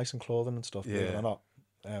merchandise and clothing and stuff, believe it or not.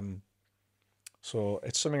 So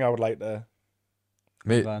it's something I would like to.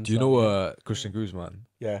 Mate, do you know Christian Guzman?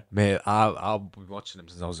 Yeah. Mate, I've been watching him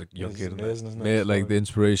since I was a young kid. Amazing, isn't it? Mate, like the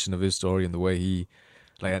inspiration of his story and the way he,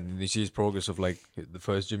 like, and you see his progress of like the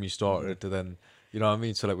first gym he started to then, you know what I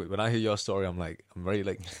mean? So like when I hear your story, I'm very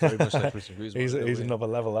much like Christian Guzman. He's another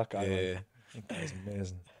level, that guy. Yeah. That guy's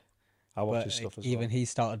amazing. I watch his stuff as well. Even he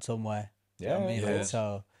started somewhere. Yeah. I mean, Yeah. like,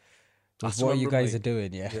 so That's what you guys are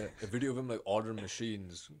doing, a video of him like ordering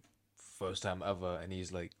machines first time ever, and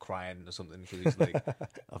he's like crying or something because he's like,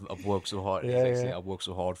 I've worked so hard. Yeah, He's like, I've worked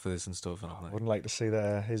so hard for this and stuff. And I'm I like, wouldn't like to see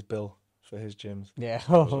his bill for his gyms. Yeah.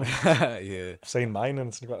 yeah. I've seen mine and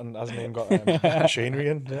it hasn't even got machinery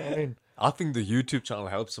in. Do you know what I mean? I think the YouTube channel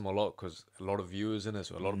helps him a lot because a lot of viewers in it,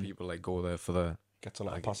 so a lot of people like go there for the Gets a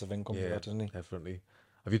lot of passive income for that, doesn't he? Definitely.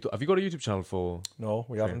 Have you got a YouTube channel for? No,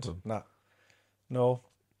 we haven't. Club? Nah. No.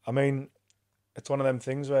 I mean, it's one of them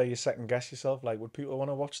things where you second guess yourself. Like, would people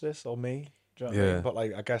want to watch this or me? Do you know what I mean? But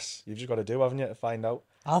like, I guess you've just got to do, haven't you, to find out.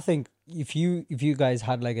 I think if you guys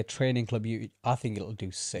had like a training club, I think it'll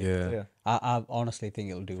do sick. Yeah. I honestly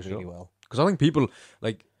think it'll do really well. Because I think people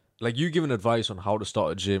like you giving advice on how to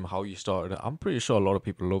start a gym, how you started it. I'm pretty sure a lot of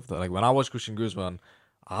people love that. Like when I watch Christian Guzman,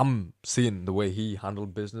 I'm seeing the way he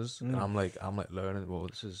handled business, and I'm like learning. Well,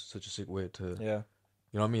 this is such a sick way to, you know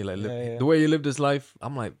what I mean? Like the way he lived his life.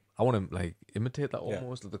 I'm like, I want to like imitate that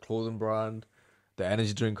almost. Like the clothing brand, the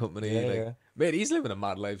energy drink company. Mate, he's living a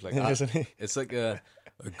mad life. Like, Isn't he? It's like a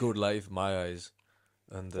good life in my eyes,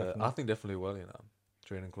 and I think definitely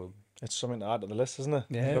training club. It's something to add to the list, isn't it?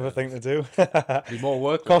 Yeah. Another thing to do. Be more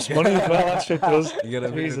work. Costs money as well. That shit does. You get a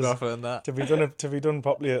videographer and that. To be done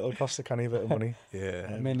properly, it'll cost a canny bit of money. Yeah.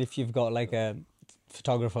 I mean, if you've got like a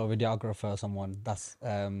photographer, videographer, or someone that's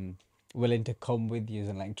willing to come with you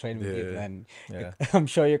and like train with you, then I'm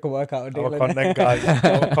sure you can work out a deal. Our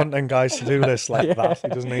content guys to do this like that. He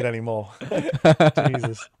doesn't need any more.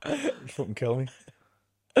 Jesus, you fucking kill me.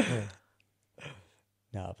 Yeah.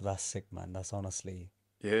 No, but that's sick, man. That's honestly,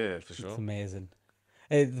 yeah, for sure. it's amazing.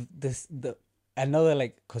 Another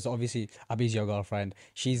like, because obviously Abby's your girlfriend.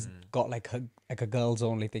 She's got like a girls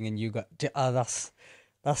only thing, and you got that's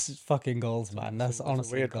fucking goals, man. That's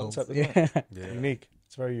honestly a weird goals. concept, isn't it? Yeah. Unique.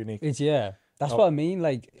 It's very unique. That's what I mean.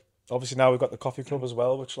 Like, obviously now we've got the coffee club as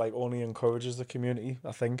well, which like only encourages the community,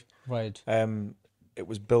 I think. Right. It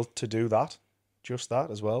was built to do that, just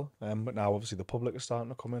that as well. But now obviously the public is starting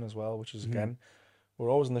to come in as well, which is again, we're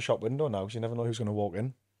always in the shop window now because you never know who's going to walk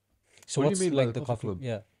in. So what what's do you mean like the coffee club?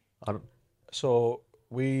 Yeah. So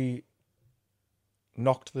we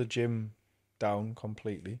knocked the gym down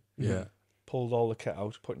completely. Yeah. Pulled all the kit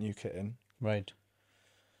out, put new kit in. Right.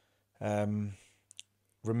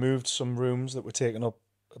 Removed some rooms that were taking up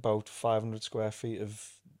about 500 square feet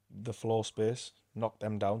of the floor space. Knocked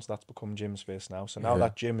them down, so that's become gym space now. So now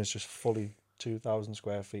that gym is just fully 2,000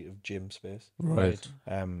 square feet of gym space. Right.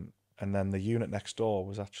 And then the unit next door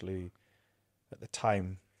was actually, at the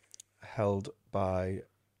time, held by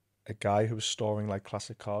a guy who was storing like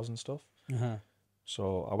classic cars and stuff.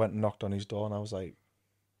 So I went and knocked on his door and I was like,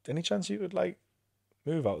 any chance you could like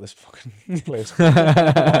move out of this fucking place?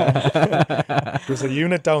 There's a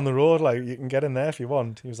unit down the road, like you can get in there if you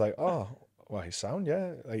want. He was like, oh, well, he's sound,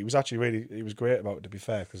 yeah. Like, he was actually he was great about it, to be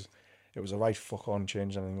fair, because it was a right fuck on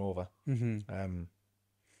changing anything over.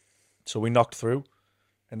 So we knocked through,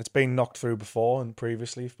 and it's been knocked through before and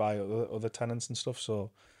previously by other tenants and stuff. So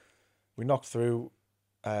we knocked through.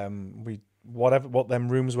 What them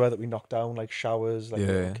rooms were that we knocked down, like showers, like a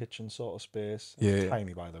little kitchen sort of space.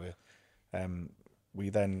 Tiny, by the way. We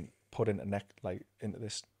then put into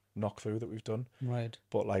this knock through that we've done. Right.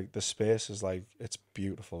 But like the space is like, it's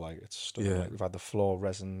beautiful. Like it's stunning. Like, we've had the floor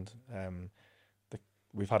resined.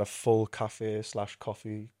 We've had a full cafe /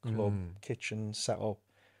 coffee club kitchen set up,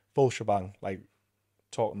 full shebang. Like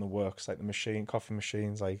talking the works, like the coffee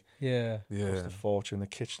machines, like cost a fortune. The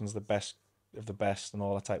kitchen's the best of the best and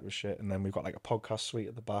all that type of shit. And then we've got like a podcast suite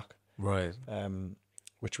at the back, right?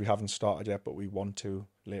 Which we haven't started yet, but we want to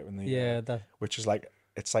later in the year. Which is like,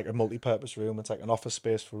 it's like a multi-purpose room. It's like an office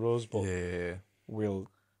space for us, but we'll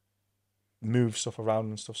move stuff around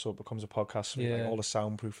and stuff, so it becomes a podcast suite. Yeah. Like all the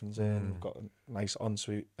soundproofing's in. We've got a nice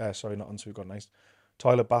ensuite. Sorry, not ensuite. We've got a nice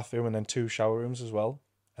toilet, bathroom, and then 2 shower rooms as well,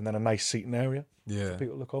 and then a nice seating area for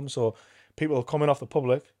people to come. So people coming off the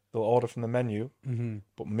public, they'll order from the menu,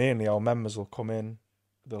 but mainly our members will come in.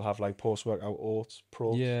 They'll have like post-workout oats,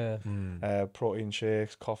 protein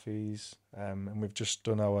shakes, coffees, and we've just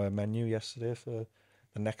done our menu yesterday for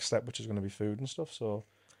the next step, which is going to be food and stuff. So,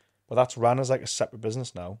 but that's ran as like a separate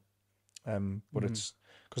business now. But it's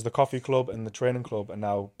because the coffee club and the training club are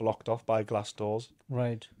now blocked off by glass doors.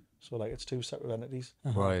 Right. So like it's 2 separate entities.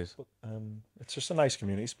 Right. But, it's just a nice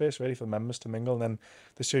community space really for members to mingle, and then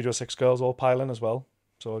the Studio 6 girls all pile in as well.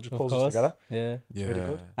 So it just pulls us together. Yeah. Yeah. Really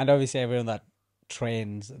good. And obviously everyone that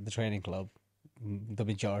trains at the training club, the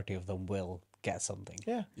majority of them will get something.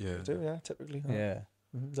 Yeah. Yeah. They do, yeah, typically. Yeah.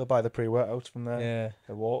 They'll buy the pre-workouts from there, Yeah.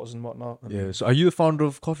 their waters and whatnot. And Yeah. So are you the founder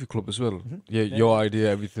of Coffee Club as well? Yeah. Your idea,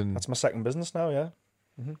 everything. that's my second business now, yeah.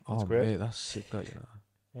 That's Oh, great. mate, that's sick. That, you know.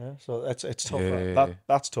 Yeah, so it's tough. Yeah.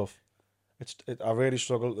 That's tough. I really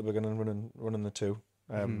struggled at the beginning running the two.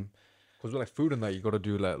 Because with like food and that, you got to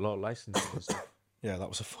do like a lot of licensing and stuff. Yeah, that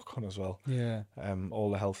was a fuck on as well. Yeah.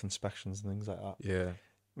 All the health inspections and things like that. Yeah.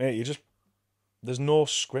 Mate, there's no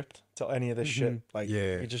script to any of this shit. Like,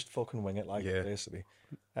 Yeah. you just fucking wing it, like, basically.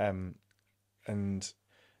 And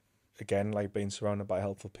again, like being surrounded by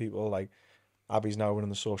helpful people, like Abby's now running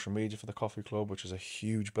the social media for the coffee club, which is a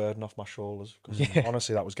huge burden off my shoulders. Because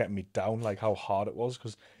honestly, that was getting me down, like how hard it was.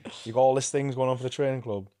 Because you got all these things going on for the training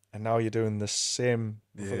club, and now you're doing the same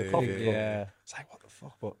for the coffee club. Yeah. It's like, what the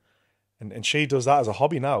fuck? But and she does that as a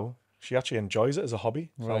hobby now. She actually enjoys it as a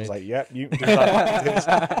hobby. So I was like, yeah, you can do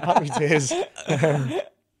that. Happy days.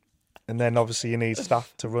 And then obviously you need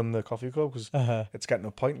staff to run the coffee club, because it's getting to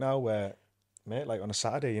a point now where, mate, like on a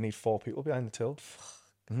Saturday, you need 4 people behind the till.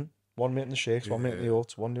 1 making the shakes, 1 making the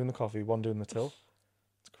oats, 1 doing the coffee, 1 doing the till.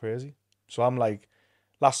 It's crazy. So I'm like,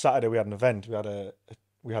 last Saturday we had an event.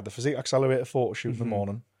 We had the Physique Accelerator photo shoot in the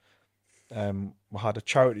morning. We had a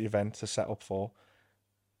charity event to set up for.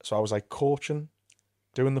 So I was like coaching,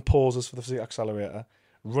 doing the pauses for the Physique Accelerator,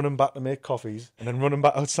 running back to make coffees, and then running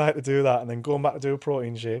back outside to do that, and then going back to do a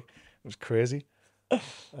protein shake. It was crazy. So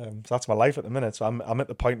that's my life at the minute. So I'm at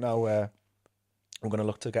the point now where I'm going to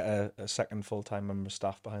look to get a second full-time member of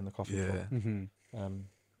staff behind the coffee club.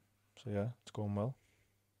 So yeah, it's going well.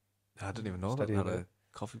 I didn't even know Steady that we a had bit.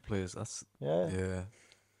 a coffee place. That's Yeah, yeah.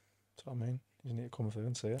 that's what I mean. You need to come through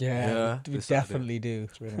and see it. Yeah. Yeah, We this Saturday. definitely do.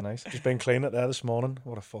 It's really nice. Just been cleaning it there this morning.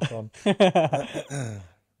 What a fuck on.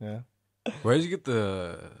 Yeah. Where did you get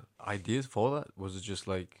the ideas for that? Was it just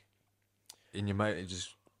like in your mind? It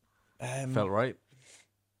just felt right,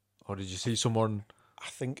 or did you see someone? I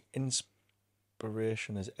think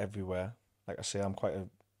inspiration is everywhere. Like I say, I'm quite a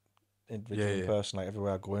individual person. Like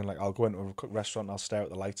everywhere I go in, like I'll go into a restaurant and I'll stare at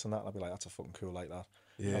the lights and that. And I'll be like, that's a fucking cool light, that.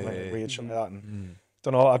 Yeah, Like, weird shit like that. And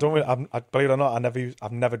don't know. I don't really. I believe it or not,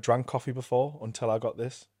 I've never drank coffee before until I got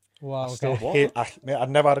this. Wow. I still hate. Mate, I'd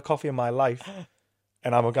never had a coffee in my life,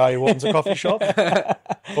 and I'm a guy who opens a coffee shop.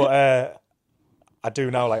 But I do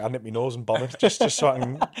now. Like I nip my nose and bomb it just so I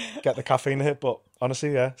can get the caffeine hit. But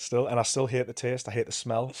honestly, yeah, still, and I still hate the taste. I hate the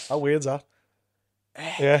smell. How weird's that?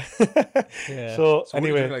 Yeah. Yeah. So So anyway, what do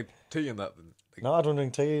you drink, like tea and that. Then? Like, no, I don't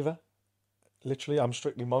drink tea either. Literally, I'm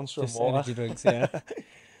strictly Monster Just and water. energy drinks, yeah.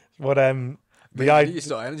 But the you idea,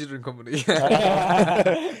 start energy drink company. yeah,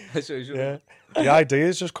 the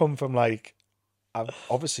ideas just come from like,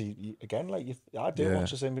 obviously again, like I do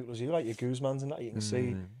watch the same people as you, like your Guzmans and that. You can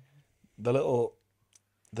see the little,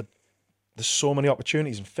 there's so many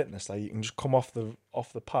opportunities in fitness. Like you can just come off the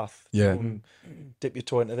path, Yeah. go and dip your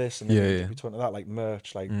toe into this and then Yeah, dip yeah. your toe into that, like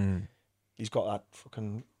merch. Like he's got that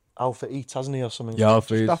fucking Alpha Eats, hasn't he, or something? Yeah,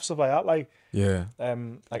 Alpha Just Eats. stuff like that. Like Yeah.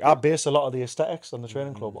 like I base a lot of the aesthetics on the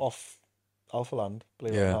training club off Alpha Land,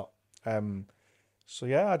 believe it Yeah. or not. So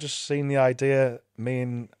yeah, I just seen the idea. Me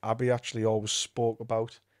and Abby actually always spoke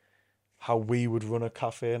about how we would run a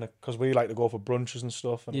cafe, and because we like to go for brunches and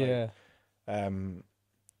stuff, and Yeah.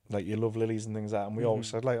 like you love lilies and things like that. And we always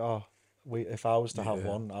said like, oh, if I was to have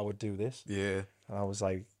Yeah. one, I would do this. Yeah. And I was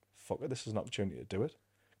like, fuck it, this is an opportunity to do it,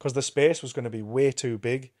 because the space was going to be way too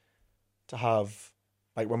big to have.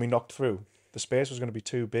 Like when we knocked through, the space was going to be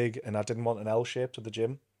too big, and I didn't want an L shape to the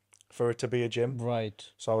gym for it to be a gym. Right.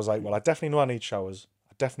 So I was like, well, I definitely know I need showers.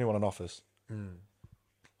 I definitely want an office.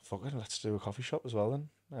 Fuck it, let's do a coffee shop as well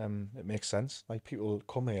then. It makes sense. Like people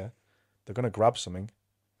come here, they're gonna grab something.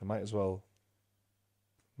 They might as well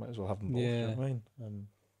have them both. You know what I mean?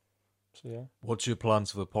 So yeah. What's your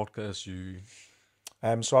plans for the podcast?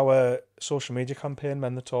 So our social media campaign,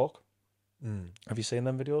 Men the Talk, Have you seen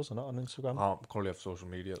them videos or not on Instagram? Currently have social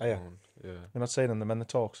media at the yeah. moment. Yeah. You're not seeing them, the Men That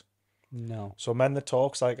Talks? No. So Men That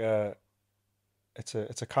Talks, like it's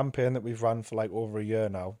a campaign that we've run for like over a year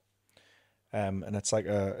now. And it's like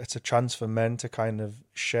it's a chance for men to kind of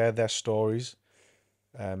share their stories,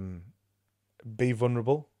 be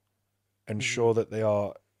vulnerable, and show that they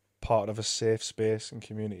are part of a safe space and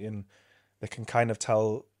community, and they can kind of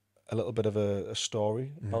tell a little bit of a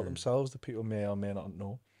story about themselves that people may or may not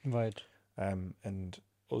know. Right. And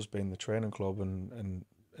us being the training club and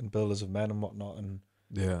builders of men and whatnot, and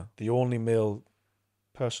Yeah. the only male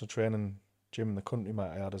personal training gym in the country,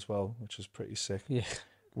 might I add, as well, which is pretty sick. Yeah.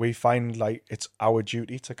 We find like it's our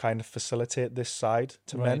duty to kind of facilitate this side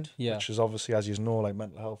to men, Yeah. which is obviously, as you know, like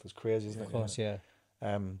mental health is crazy, isn't it? Of course, yeah.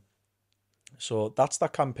 So that's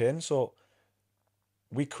that campaign. So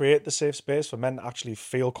we create the safe space for men to actually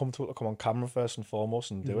feel comfortable to come on camera first and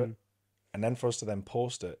foremost and do it. And then for us to then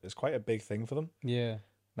post it is quite a big thing for them. Yeah.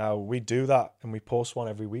 Now we do that and we post one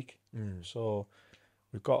every week. So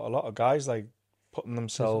we've got a lot of guys like putting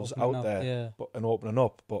themselves out there and opening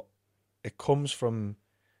up, but it comes from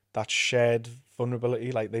that shared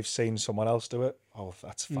vulnerability. Like they've seen someone else do it. Oh,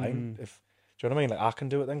 that's fine. Do you know what I mean? Like I can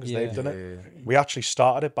do it then because they've done it. We actually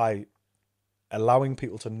started it by allowing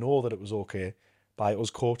people to know that it was okay by us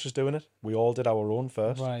coaches doing it. We all did our own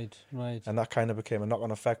first. Right. And that kind of became a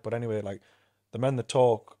knock-on effect. But anyway, like the Men That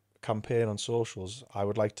Talk campaign on socials, I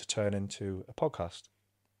would like to turn into a podcast.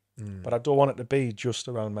 But I don't want it to be just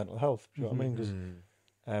around mental health. Do you know what I mean?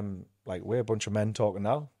 Because like we're a bunch of men talking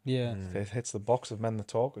now. Yeah. It hits the box of Men That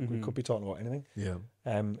Talk. We could be talking about anything. Yeah.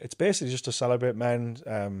 It's basically just to celebrate men,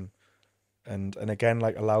 and again,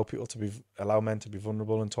 like allow men to be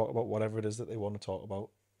vulnerable and talk about whatever it is that they want to talk about,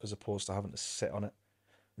 as opposed to having to sit on it.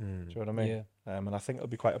 Do you know what I mean? Yeah. And I think it'll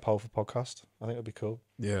be quite a powerful podcast. I think it'll be cool.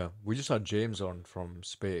 Yeah. We just had James on from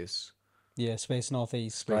Space. Yeah, Space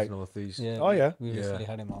Northeast. Space Northeast. Yeah. Oh yeah. We recently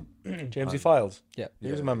had him on. Jamesy Files. Yeah. He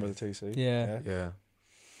was a member of the TC. Yeah.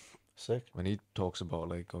 Sick. When he talks about,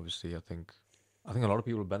 like, obviously, I think a lot of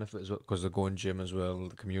people benefit as well because they're going gym as well,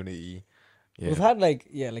 the community. Yeah. We've had like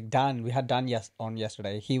Dan. We had Dan on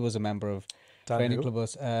yesterday. He was a member of Dan Training who? Club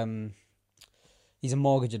Us. He's a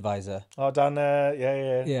mortgage advisor. Oh, Dan.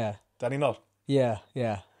 Yeah. Yeah. Danny Knott. Yeah.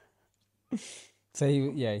 So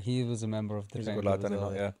he was a member of the He's a Training good lad, Club as Danny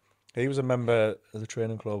well, Knott. Yeah. He was a member of the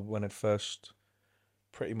training club when it first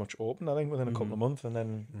pretty much opened, I think, within a couple of months, and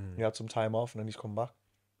then he had some time off, and then he's come back.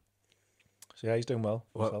 So yeah, he's doing well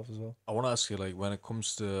himself as well. I want to ask you, like, when it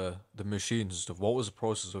comes to the machines and stuff, what was the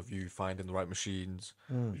process of you finding the right machines,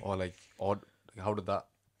 or how did that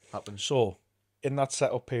happen? So, in that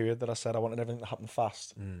setup period that I said I wanted everything to happen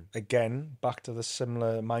fast, again, back to the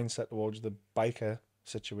similar mindset towards the biker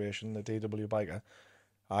situation, the DW biker,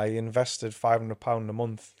 I invested £500 a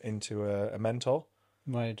month into a mentor.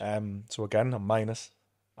 Right. So again, I'm minus.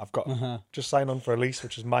 I've got just signed on for a lease,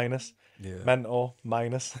 which is minus. Yeah. Mentor,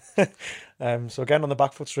 minus. So again, on the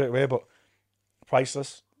back foot straight away, but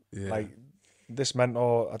priceless. Yeah. Like this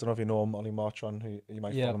mentor, I don't know if you know him, Ollie Marchon, who you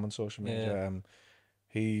might follow him on social media.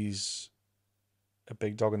 He's a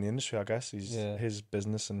big dog in the industry, I guess. He's his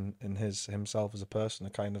business and himself as a person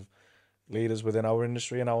are kind of leaders within our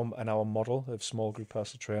industry and our model of small group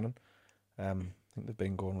personal training. I think they've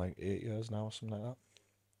been going like 8 years now or something like that.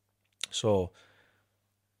 So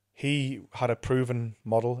he had a proven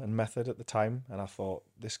model and method at the time, and I thought,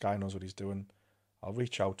 this guy knows what he's doing. I'll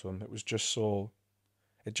reach out to him. It just so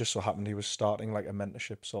happened he was starting like a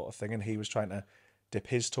mentorship sort of thing, and he was trying to dip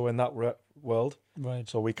his toe in that world. Right.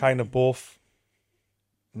 So we kind of both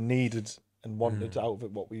needed and wanted out of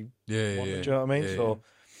it what we wanted. Do you know what I mean? So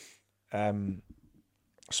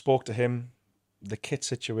spoke to him. The kit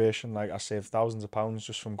situation, like I saved thousands of pounds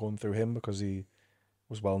just from going through him because he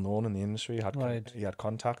was well known in the industry. He had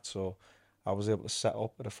contacts, so I was able to set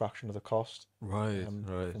up at a fraction of the cost. Right.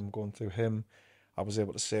 From going through him, I was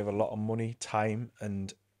able to save a lot of money, time,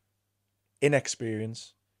 and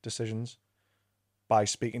inexperience decisions by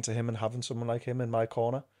speaking to him and having someone like him in my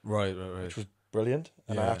corner. Right. Which was brilliant,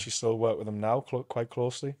 and I actually still work with him now quite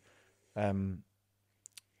closely.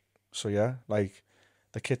 So yeah, like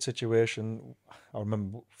the kit situation, I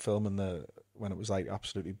remember filming when it was like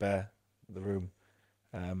absolutely bare, the room,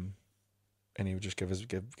 and he would just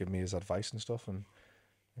give me his advice and stuff. And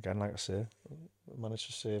again, like I say, managed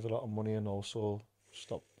to save a lot of money and also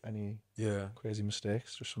stop any crazy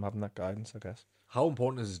mistakes just from having that guidance, I guess. How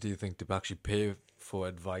important is it, do you think, to actually pay for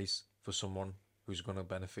advice for someone who's going to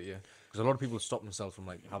benefit you? Because a lot of people stop themselves from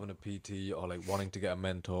like having a PT or like wanting to get a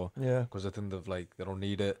mentor. Yeah. Because they think they don't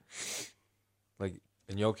need it. Like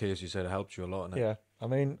in your case, you said it helped you a lot. Yeah. I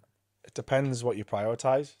mean, it depends what you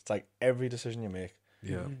prioritize. It's like every decision you make.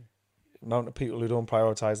 Yeah. Amount of people who don't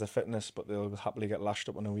prioritize their fitness, but they'll happily get lashed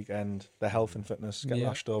up on a weekend. Their health and fitness get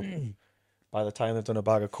lashed up. By the time they've done a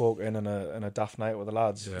bag of coke and a daft night with the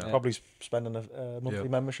lads, probably spending a monthly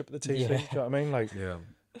membership at the TC. Do you know what I mean? Like,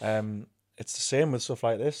 it's the same with stuff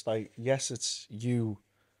like this. Like, yes, it's you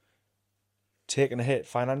taking a hit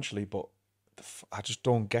financially, but I just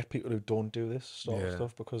don't get people who don't do this sort of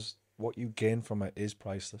stuff, because what you gain from it is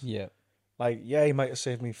priceless. Yeah. Like, yeah, he might have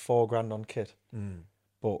saved me $4,000 on kit,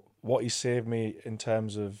 but what he saved me in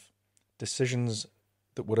terms of decisions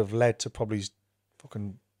that would have led to probably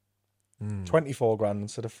fucking 24 grand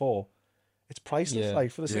instead of 4, it's priceless. Yeah.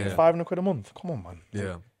 Like, for the sake of £500 a month, come on, man.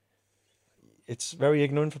 Yeah. It's very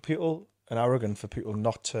ignorant for people and arrogant for people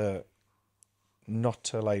not to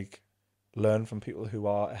like learn from people who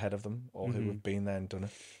are ahead of them or who have been there and done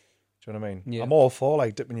it. Do you know what I mean? Yeah. I'm all for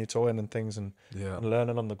like dipping your toe in and things and Yeah.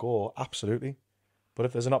 learning on the go, absolutely. But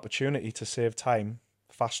if there's an opportunity to save time,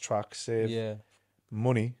 fast track, save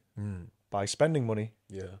money by spending money,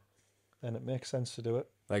 then it makes sense to do it.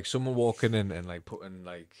 Like someone walking in and like putting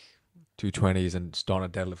like 220s and starting a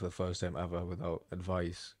deadlift for the first time ever without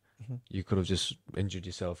advice, you could have just injured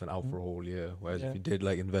yourself and out for a whole year. Whereas if you did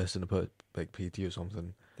like invest in like PT or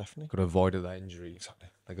something, definitely could have avoided that injury. Exactly.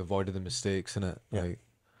 Like avoided the mistakes in it. Yeah. Like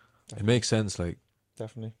it makes sense. Like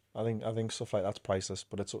definitely, I think stuff like that's priceless,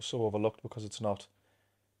 but it's so overlooked because it's not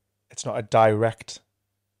a direct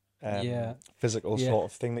physical sort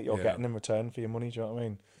of thing that you're getting in return for your money. Do you know what I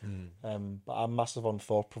mean? But I'm massive on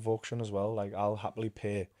thought provocation as well. Like, I'll happily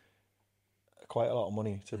pay quite a lot of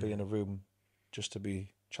money to be in a room just to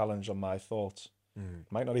be challenged on my thoughts.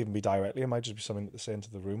 It might not even be directly, it might just be something that they say into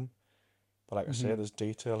the room. But like I say, there's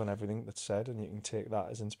detail in everything that's said, and you can take that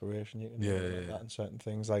as inspiration. You can do that in certain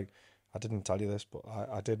things. Like, I didn't tell you this, but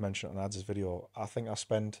I did mention it on Ads' video. I think I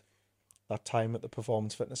spent that time at the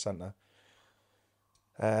Performance Fitness Centre,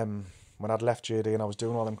 when I'd left JD and I was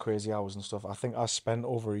doing all them crazy hours and stuff, I think I spent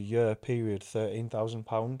over a year period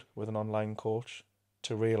 £13,000 with an online coach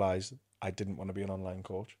to realise I didn't want to be an online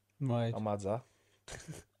coach. Right. How mad's that?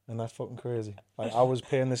 And that's fucking crazy. Like, I was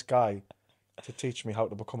paying this guy to teach me how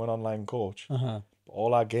to become an online coach. But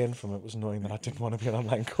all I gained from it was knowing that I didn't want to be an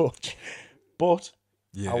online coach. But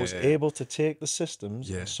I was able to take the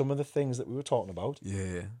systems and some of the things that we were talking about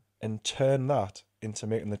and turn that into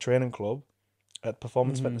making the training club at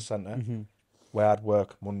Performance Fitness Centre, where I'd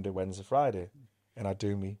work Monday, Wednesday, Friday, and I'd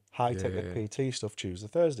do me high-ticket PT stuff Tuesday,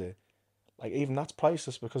 Thursday. Like, even that's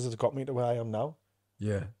priceless because it's got me to where I am now.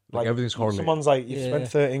 Yeah. Like everything's correlated. Someone's like, you've spent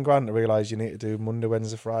 13 grand to realise you need to do Monday,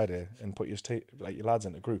 Wednesday, Friday and put your lads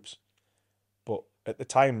into groups. But at the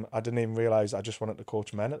time, I didn't even realise I just wanted to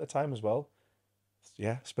coach men at the time as well.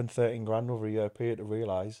 Yeah, spent 13 grand over a year period to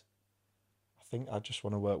realise I think I just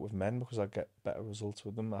want to work with men because I get better results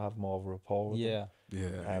with them. I have more of a rapport with them.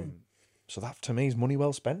 Yeah. So that to me is money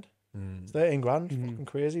well spent. 13 grand, fucking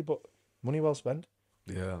crazy, but money well spent.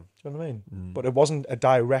 Yeah. Do you know what I mean? But it wasn't a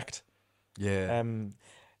direct. Yeah. Do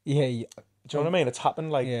you know what I mean? It's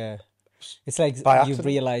happened like. Yeah. It's like you've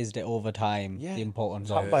realised it over time, the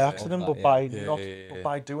importance of it. It's by accident, but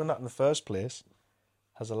by doing that in the first place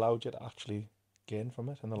has allowed you to actually gain from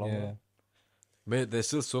it in the long run. Mate, there's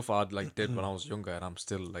still stuff I like did when I was younger, and I'm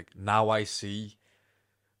still like now I see,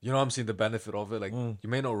 I'm seeing the benefit of it. Like you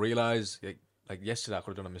may not realize, like yesterday I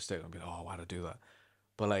could have done a mistake. I'd be like, oh, why'd I do that?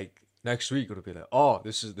 But like next week it would be like, oh,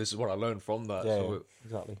 this is what I learned from that.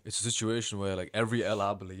 Exactly. It's a situation where like every L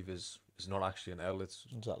I believe is not actually an L. It's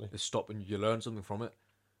stopping. You learn something from it.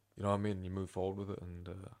 You know what I mean? You move forward with it, and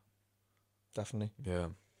definitely. Yeah.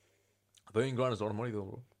 13 grand is a lot of money though,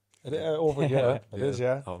 bro. It is over a year. It is,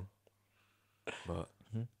 yeah. But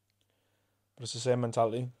it's the same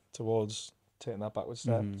mentality towards taking that backward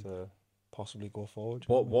step to possibly go forward.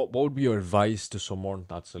 What would be your advice to someone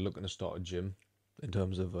that's looking to start a gym in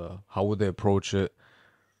terms of how would they approach it?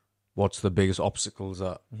 What's the biggest obstacles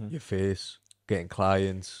that you face? Getting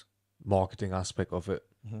clients, marketing aspect of it.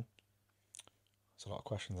 There's a lot of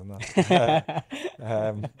questions in that.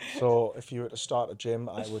 So if you were to start a gym,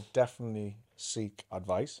 I would definitely seek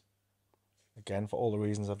advice. Again, for all the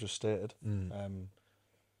reasons I've just stated,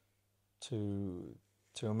 to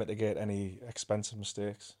mitigate any expensive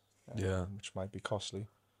mistakes, which might be costly,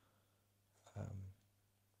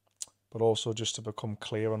 but also just to become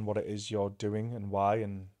clear on what it is you're doing and why,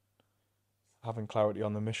 and having clarity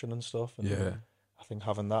on the mission and stuff. And I think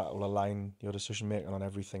having that will align your decision making on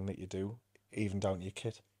everything that you do, even down to your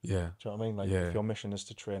kit. Yeah, do you know what I mean? Like if your mission is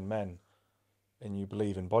to train men, and you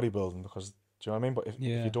believe in bodybuilding, because do you know what I mean? But if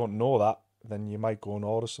you don't know that, then you might go and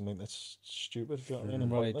order something that's stupid. Do you know what I mean?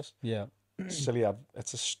 And pointless. Yeah. silly.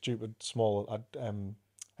 It's a stupid small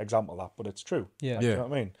example of that, but it's true. Yeah. Like, Yeah. you know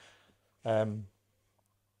what I mean?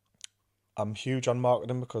 I'm huge on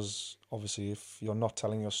marketing because obviously, if you're not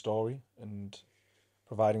telling your story and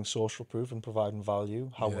providing social proof and providing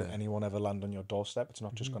value, how will Yeah. anyone ever land on your doorstep? It's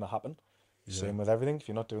not just going to happen. Yeah. Same with everything. If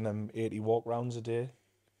you're not doing them 80 walk rounds a day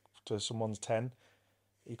to someone's 10,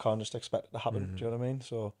 you can't just expect it to happen. Do you know what I mean?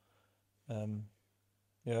 So,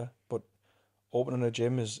 yeah. But opening a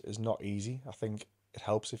gym is not easy. I think it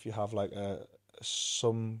helps if you have like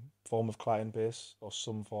some form of client base or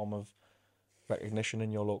some form of recognition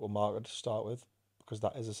in your local market to start with, because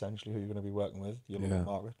that is essentially who you're going to be working with, your local Yeah.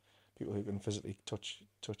 market, people who can physically touch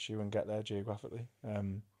you and get there geographically.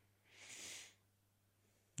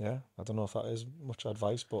 Yeah, I don't know if that is much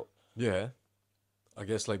advice, but Yeah. I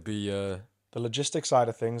guess like the logistics side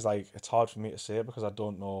of things, like it's hard for me to say because I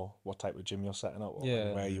don't know what type of gym you're setting up or like,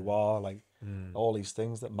 Yeah. where you are, like all these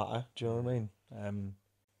things that matter. Do you know what I mean?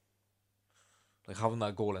 like having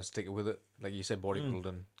that goal and sticking with it. Like you said,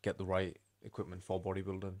 bodybuilding, get the right equipment for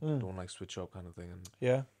bodybuilding. Don't like switch up kind of thing. And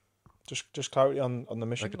Yeah, just clarity on the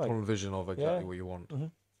mission, like a tunnel vision of exactly what you want.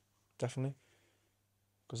 definitely,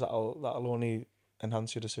 because that'll only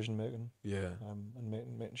enhance your decision making. Yeah.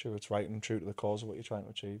 And making sure it's right and true to the cause of what you're trying to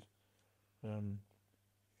achieve.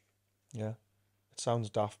 Yeah, it sounds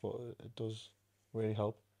daft, but it does really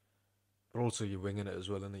help. But also you're winging it as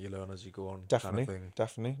well, and you learn as you go on. Definitely, Kind of thing.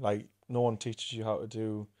 definitely. Like no one teaches you how to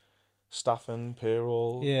do staffing,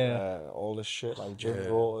 payroll, all this shit, like gym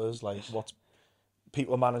rotas, like what's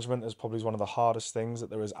people management is probably one of the hardest things that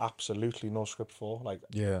there is absolutely no script for. Like,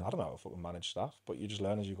 Yeah. I don't know how to fucking manage staff, but you just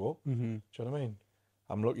learn as you go. Mm-hmm. Do you know what I mean?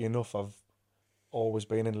 I'm lucky enough I've always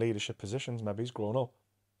been in leadership positions. Maybe he's grown up.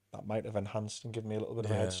 That might have enhanced and given me a little bit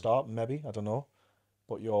of a head start. Maybe, I don't know.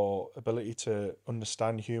 But your ability to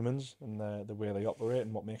understand humans and the way they operate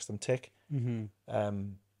and what makes them tick.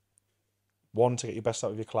 One, to get your best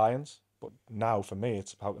out of your clients, but now for me,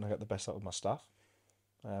 it's how can I get the best out of my staff.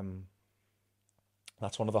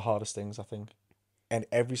 That's one of the hardest things, I think. And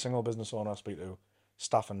every single business owner I speak to,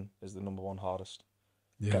 staffing is the number one hardest.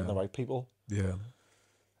 Yeah. Getting the right people. Yeah.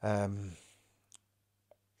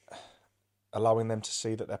 Allowing them to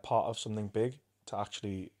see that they're part of something big, to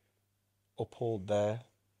actually uphold their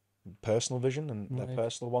personal vision and their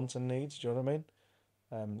personal wants and needs. Do you know what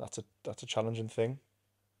I mean? That's a challenging thing.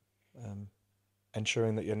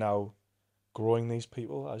 Ensuring that you're now growing these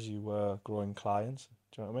people as you were growing clients.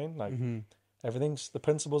 Do you know what I mean? Like the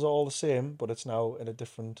principles are all the same, but it's now in a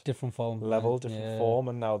different form, level, different form,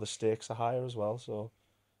 and now the stakes are higher as well. So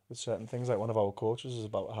with certain things, like one of our coaches is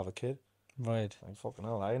about to have a kid. Right. Like fucking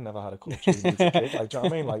hell, I never had a coach who needs a kid. Like, do you know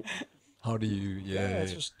what I mean? Like, how do you? Yeah.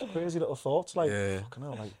 It's just crazy little thoughts. Like, fucking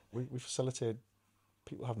hell, like we facilitate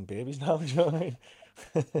people having babies now. Do you know what I mean?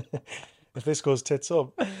 If this goes tits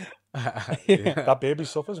up, that baby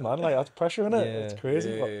suffers, man. Like, that's pressure in it. It's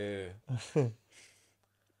crazy. But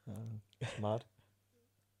it's mad.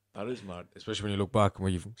 That is mad, especially when you look back and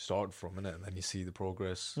where you've started from, innit, and then you see the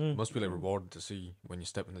progress. It must be like rewarding to see when you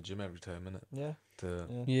step in the gym every time, innit?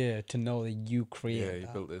 Yeah. To know that you create you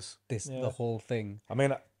built this. the whole thing. I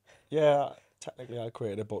mean, technically I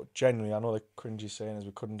created it, but genuinely I know the cringy saying is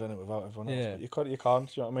we couldn't do it without everyone else. But you can't.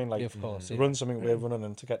 Do you know what I mean? Like, of course, to run something we're running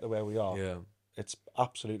and to get to where we are. Yeah. It's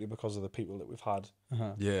absolutely because of the people that we've had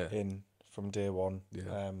in from day one.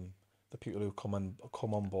 Yeah. The people who come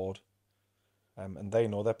on board, and they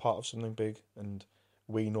know they're part of something big, and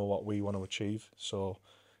we know what we want to achieve. So,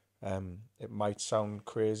 it might sound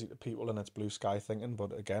crazy to people and it's blue sky thinking,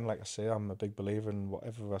 but again, like I say, I'm a big believer in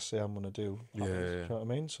whatever I say I'm going to do. Do you know what I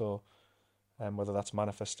mean? So, whether that's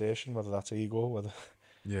manifestation, whether that's ego, whether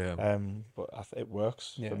but it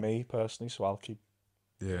works for me personally. So I'll keep.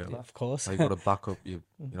 Yeah, of course. You got to back up you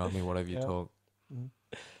know what I mean, whatever you talk.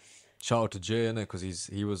 Shout out to Jay, innit, because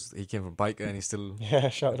he came from biker and he's still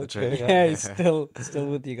shout out to Jay. Yeah, he's still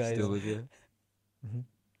with you guys. Still with you.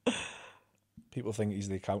 People think he's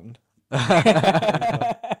the accountant. He's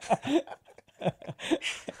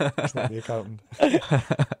not the accountant.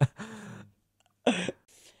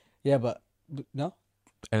 Yeah, but no.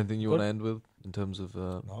 Anything you want to end with in terms of?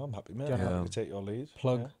 No, I'm happy, mate. I'm happy to take your lead.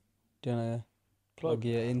 Plug. Yeah. Do you wanna plug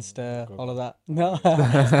your Insta, Go. all of that? No.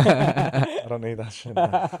 I don't need that shit.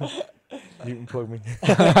 No. You can plug me.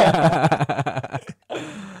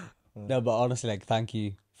 No, but honestly, like, thank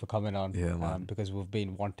you for coming on. Yeah, man. Because we've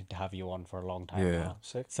been wanting to have you on for a long time now.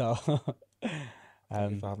 Sick. So,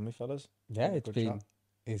 Thank you for having me, fellas. yeah, Good chat.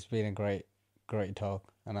 it's been a great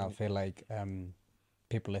talk, and I feel like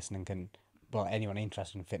people listening can, well, anyone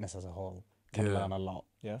interested in fitness as a whole can learn a lot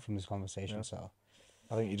from this conversation. So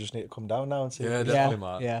I think you just need to come down now and see. Yeah, definitely,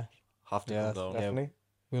 man. Yeah. Have to Yeah, come down. Definitely.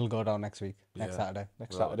 We'll go down next week, next Yeah. Saturday.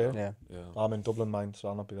 Next Well, Saturday. Yeah. Yeah. I'm in Dublin, mine, so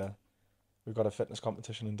I'll not be there. We've got a fitness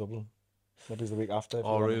competition in Dublin. Maybe it's the week after. If you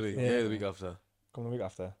Oh, want really? to- Yeah, the week after. Come the week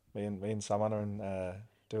after. Me and Sam are in,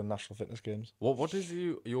 doing national fitness games. What days are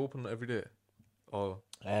you open every day? Oh,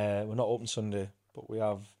 We're not open Sunday, but we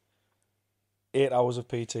have 8 hours of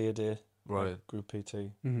PT a day. right. Like group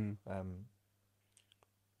PT.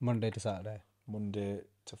 Monday to Saturday. Monday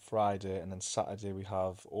to Friday, and then Saturday we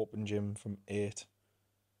have open gym from 8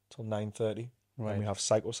 till 9:30. Right. And we have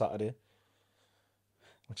Psycho Saturday,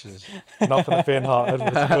 which is not for the faint-hearted,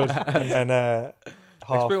 but it's good. And then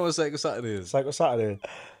Explain what Psycho Saturday is. Psycho Saturday.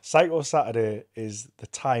 Psycho Saturday is the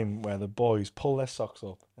time where the boys pull their socks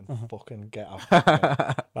up and fucking get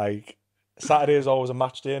out. Like, Saturday is always a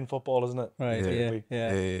match day in football, isn't it? Right. Yeah. Typically.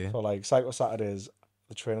 Yeah. So, like, Psycho Saturday is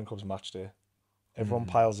the training club's match day. Everyone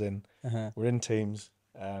piles in. We're in teams,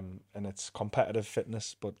 and it's competitive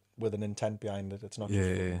fitness, but with an intent behind it. It's not just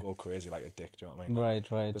fucking go crazy like a dick. Do you know what I mean?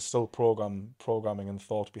 Right. There's still programming and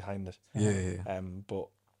thought behind it. Yeah. But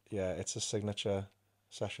yeah, it's a signature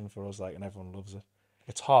session for us, like, and everyone loves it.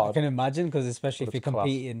 It's I hard. can imagine, because especially if But you're it's class.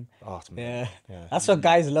 competing. Oh, it's amazing. Yeah. That's what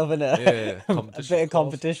guys love, innit? Yeah. A Competition. bit of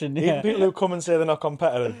competition. Even Yeah. people who come and say they're not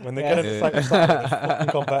competitive, when they get into Psycho Saturday, they're fucking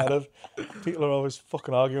competitive. People are always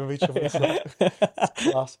fucking arguing with each other.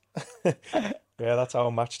 It's class. Yeah, that's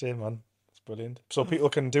our match day, man. It's brilliant. So people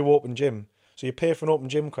can do open gym. So you pay for an open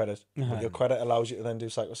gym credit, but your credit allows you to then do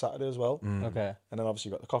Psycho Saturday as well. Okay. And then obviously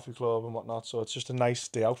you've got the coffee club and whatnot. So it's just a nice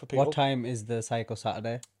day out for people. What time is the Psycho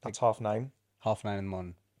Saturday? That's 9:30. 9:30 in the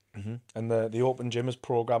morning. And the open gym is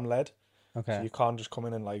program led. Okay. So you can't just come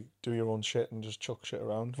in and like do your own shit and just chuck shit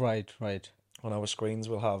around. Right. On our screens,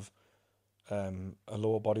 we'll have a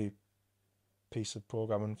lower body piece of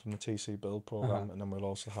programming from the TC build program, and then we'll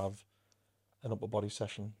also have an upper body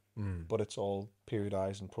session. But it's all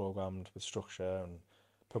periodized and programmed with structure and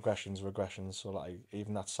progressions, regressions. So like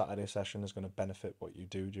even that Saturday session is going to benefit what you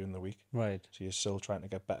do during the week. Right. So you're still trying to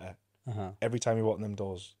get better. Every time you open them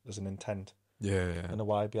doors, there's an intent Yeah. and a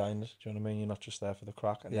why behind it. Do you know what I mean? You're not just there for the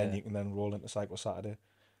crack, and then you can then roll into Psycho Saturday,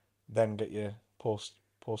 then get your post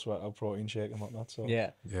workout protein shake and whatnot. So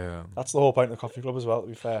Yeah. Yeah. that's the whole point of the coffee club as well. To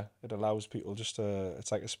be fair, it allows people just to.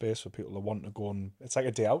 It's like a space for people to want to go, and it's like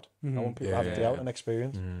a day out. I want people to have a day out and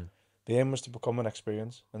experience. The aim was to become an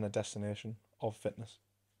experience and a destination of fitness.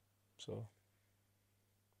 So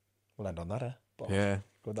we'll end on that, eh? But Yeah.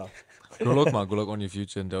 good luck. Good luck, man. Good luck on your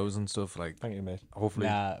future endeavors and stuff. Like, Thank you, mate. hopefully.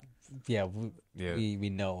 Yeah. Yeah. We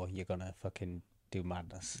know you're gonna fucking do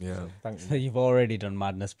madness. Yeah. Thank So you. you've already done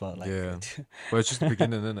madness, but like. Yeah. Well, it's just the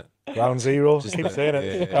beginning, isn't it? Ground zero. Just Keep like- saying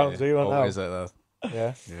it. Ground zero now. Always like that.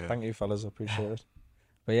 Yeah. Yeah. Thank you, fellas. I appreciate it.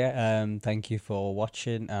 But yeah, thank you for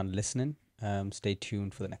watching and listening. Stay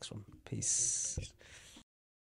tuned for the next one. Peace.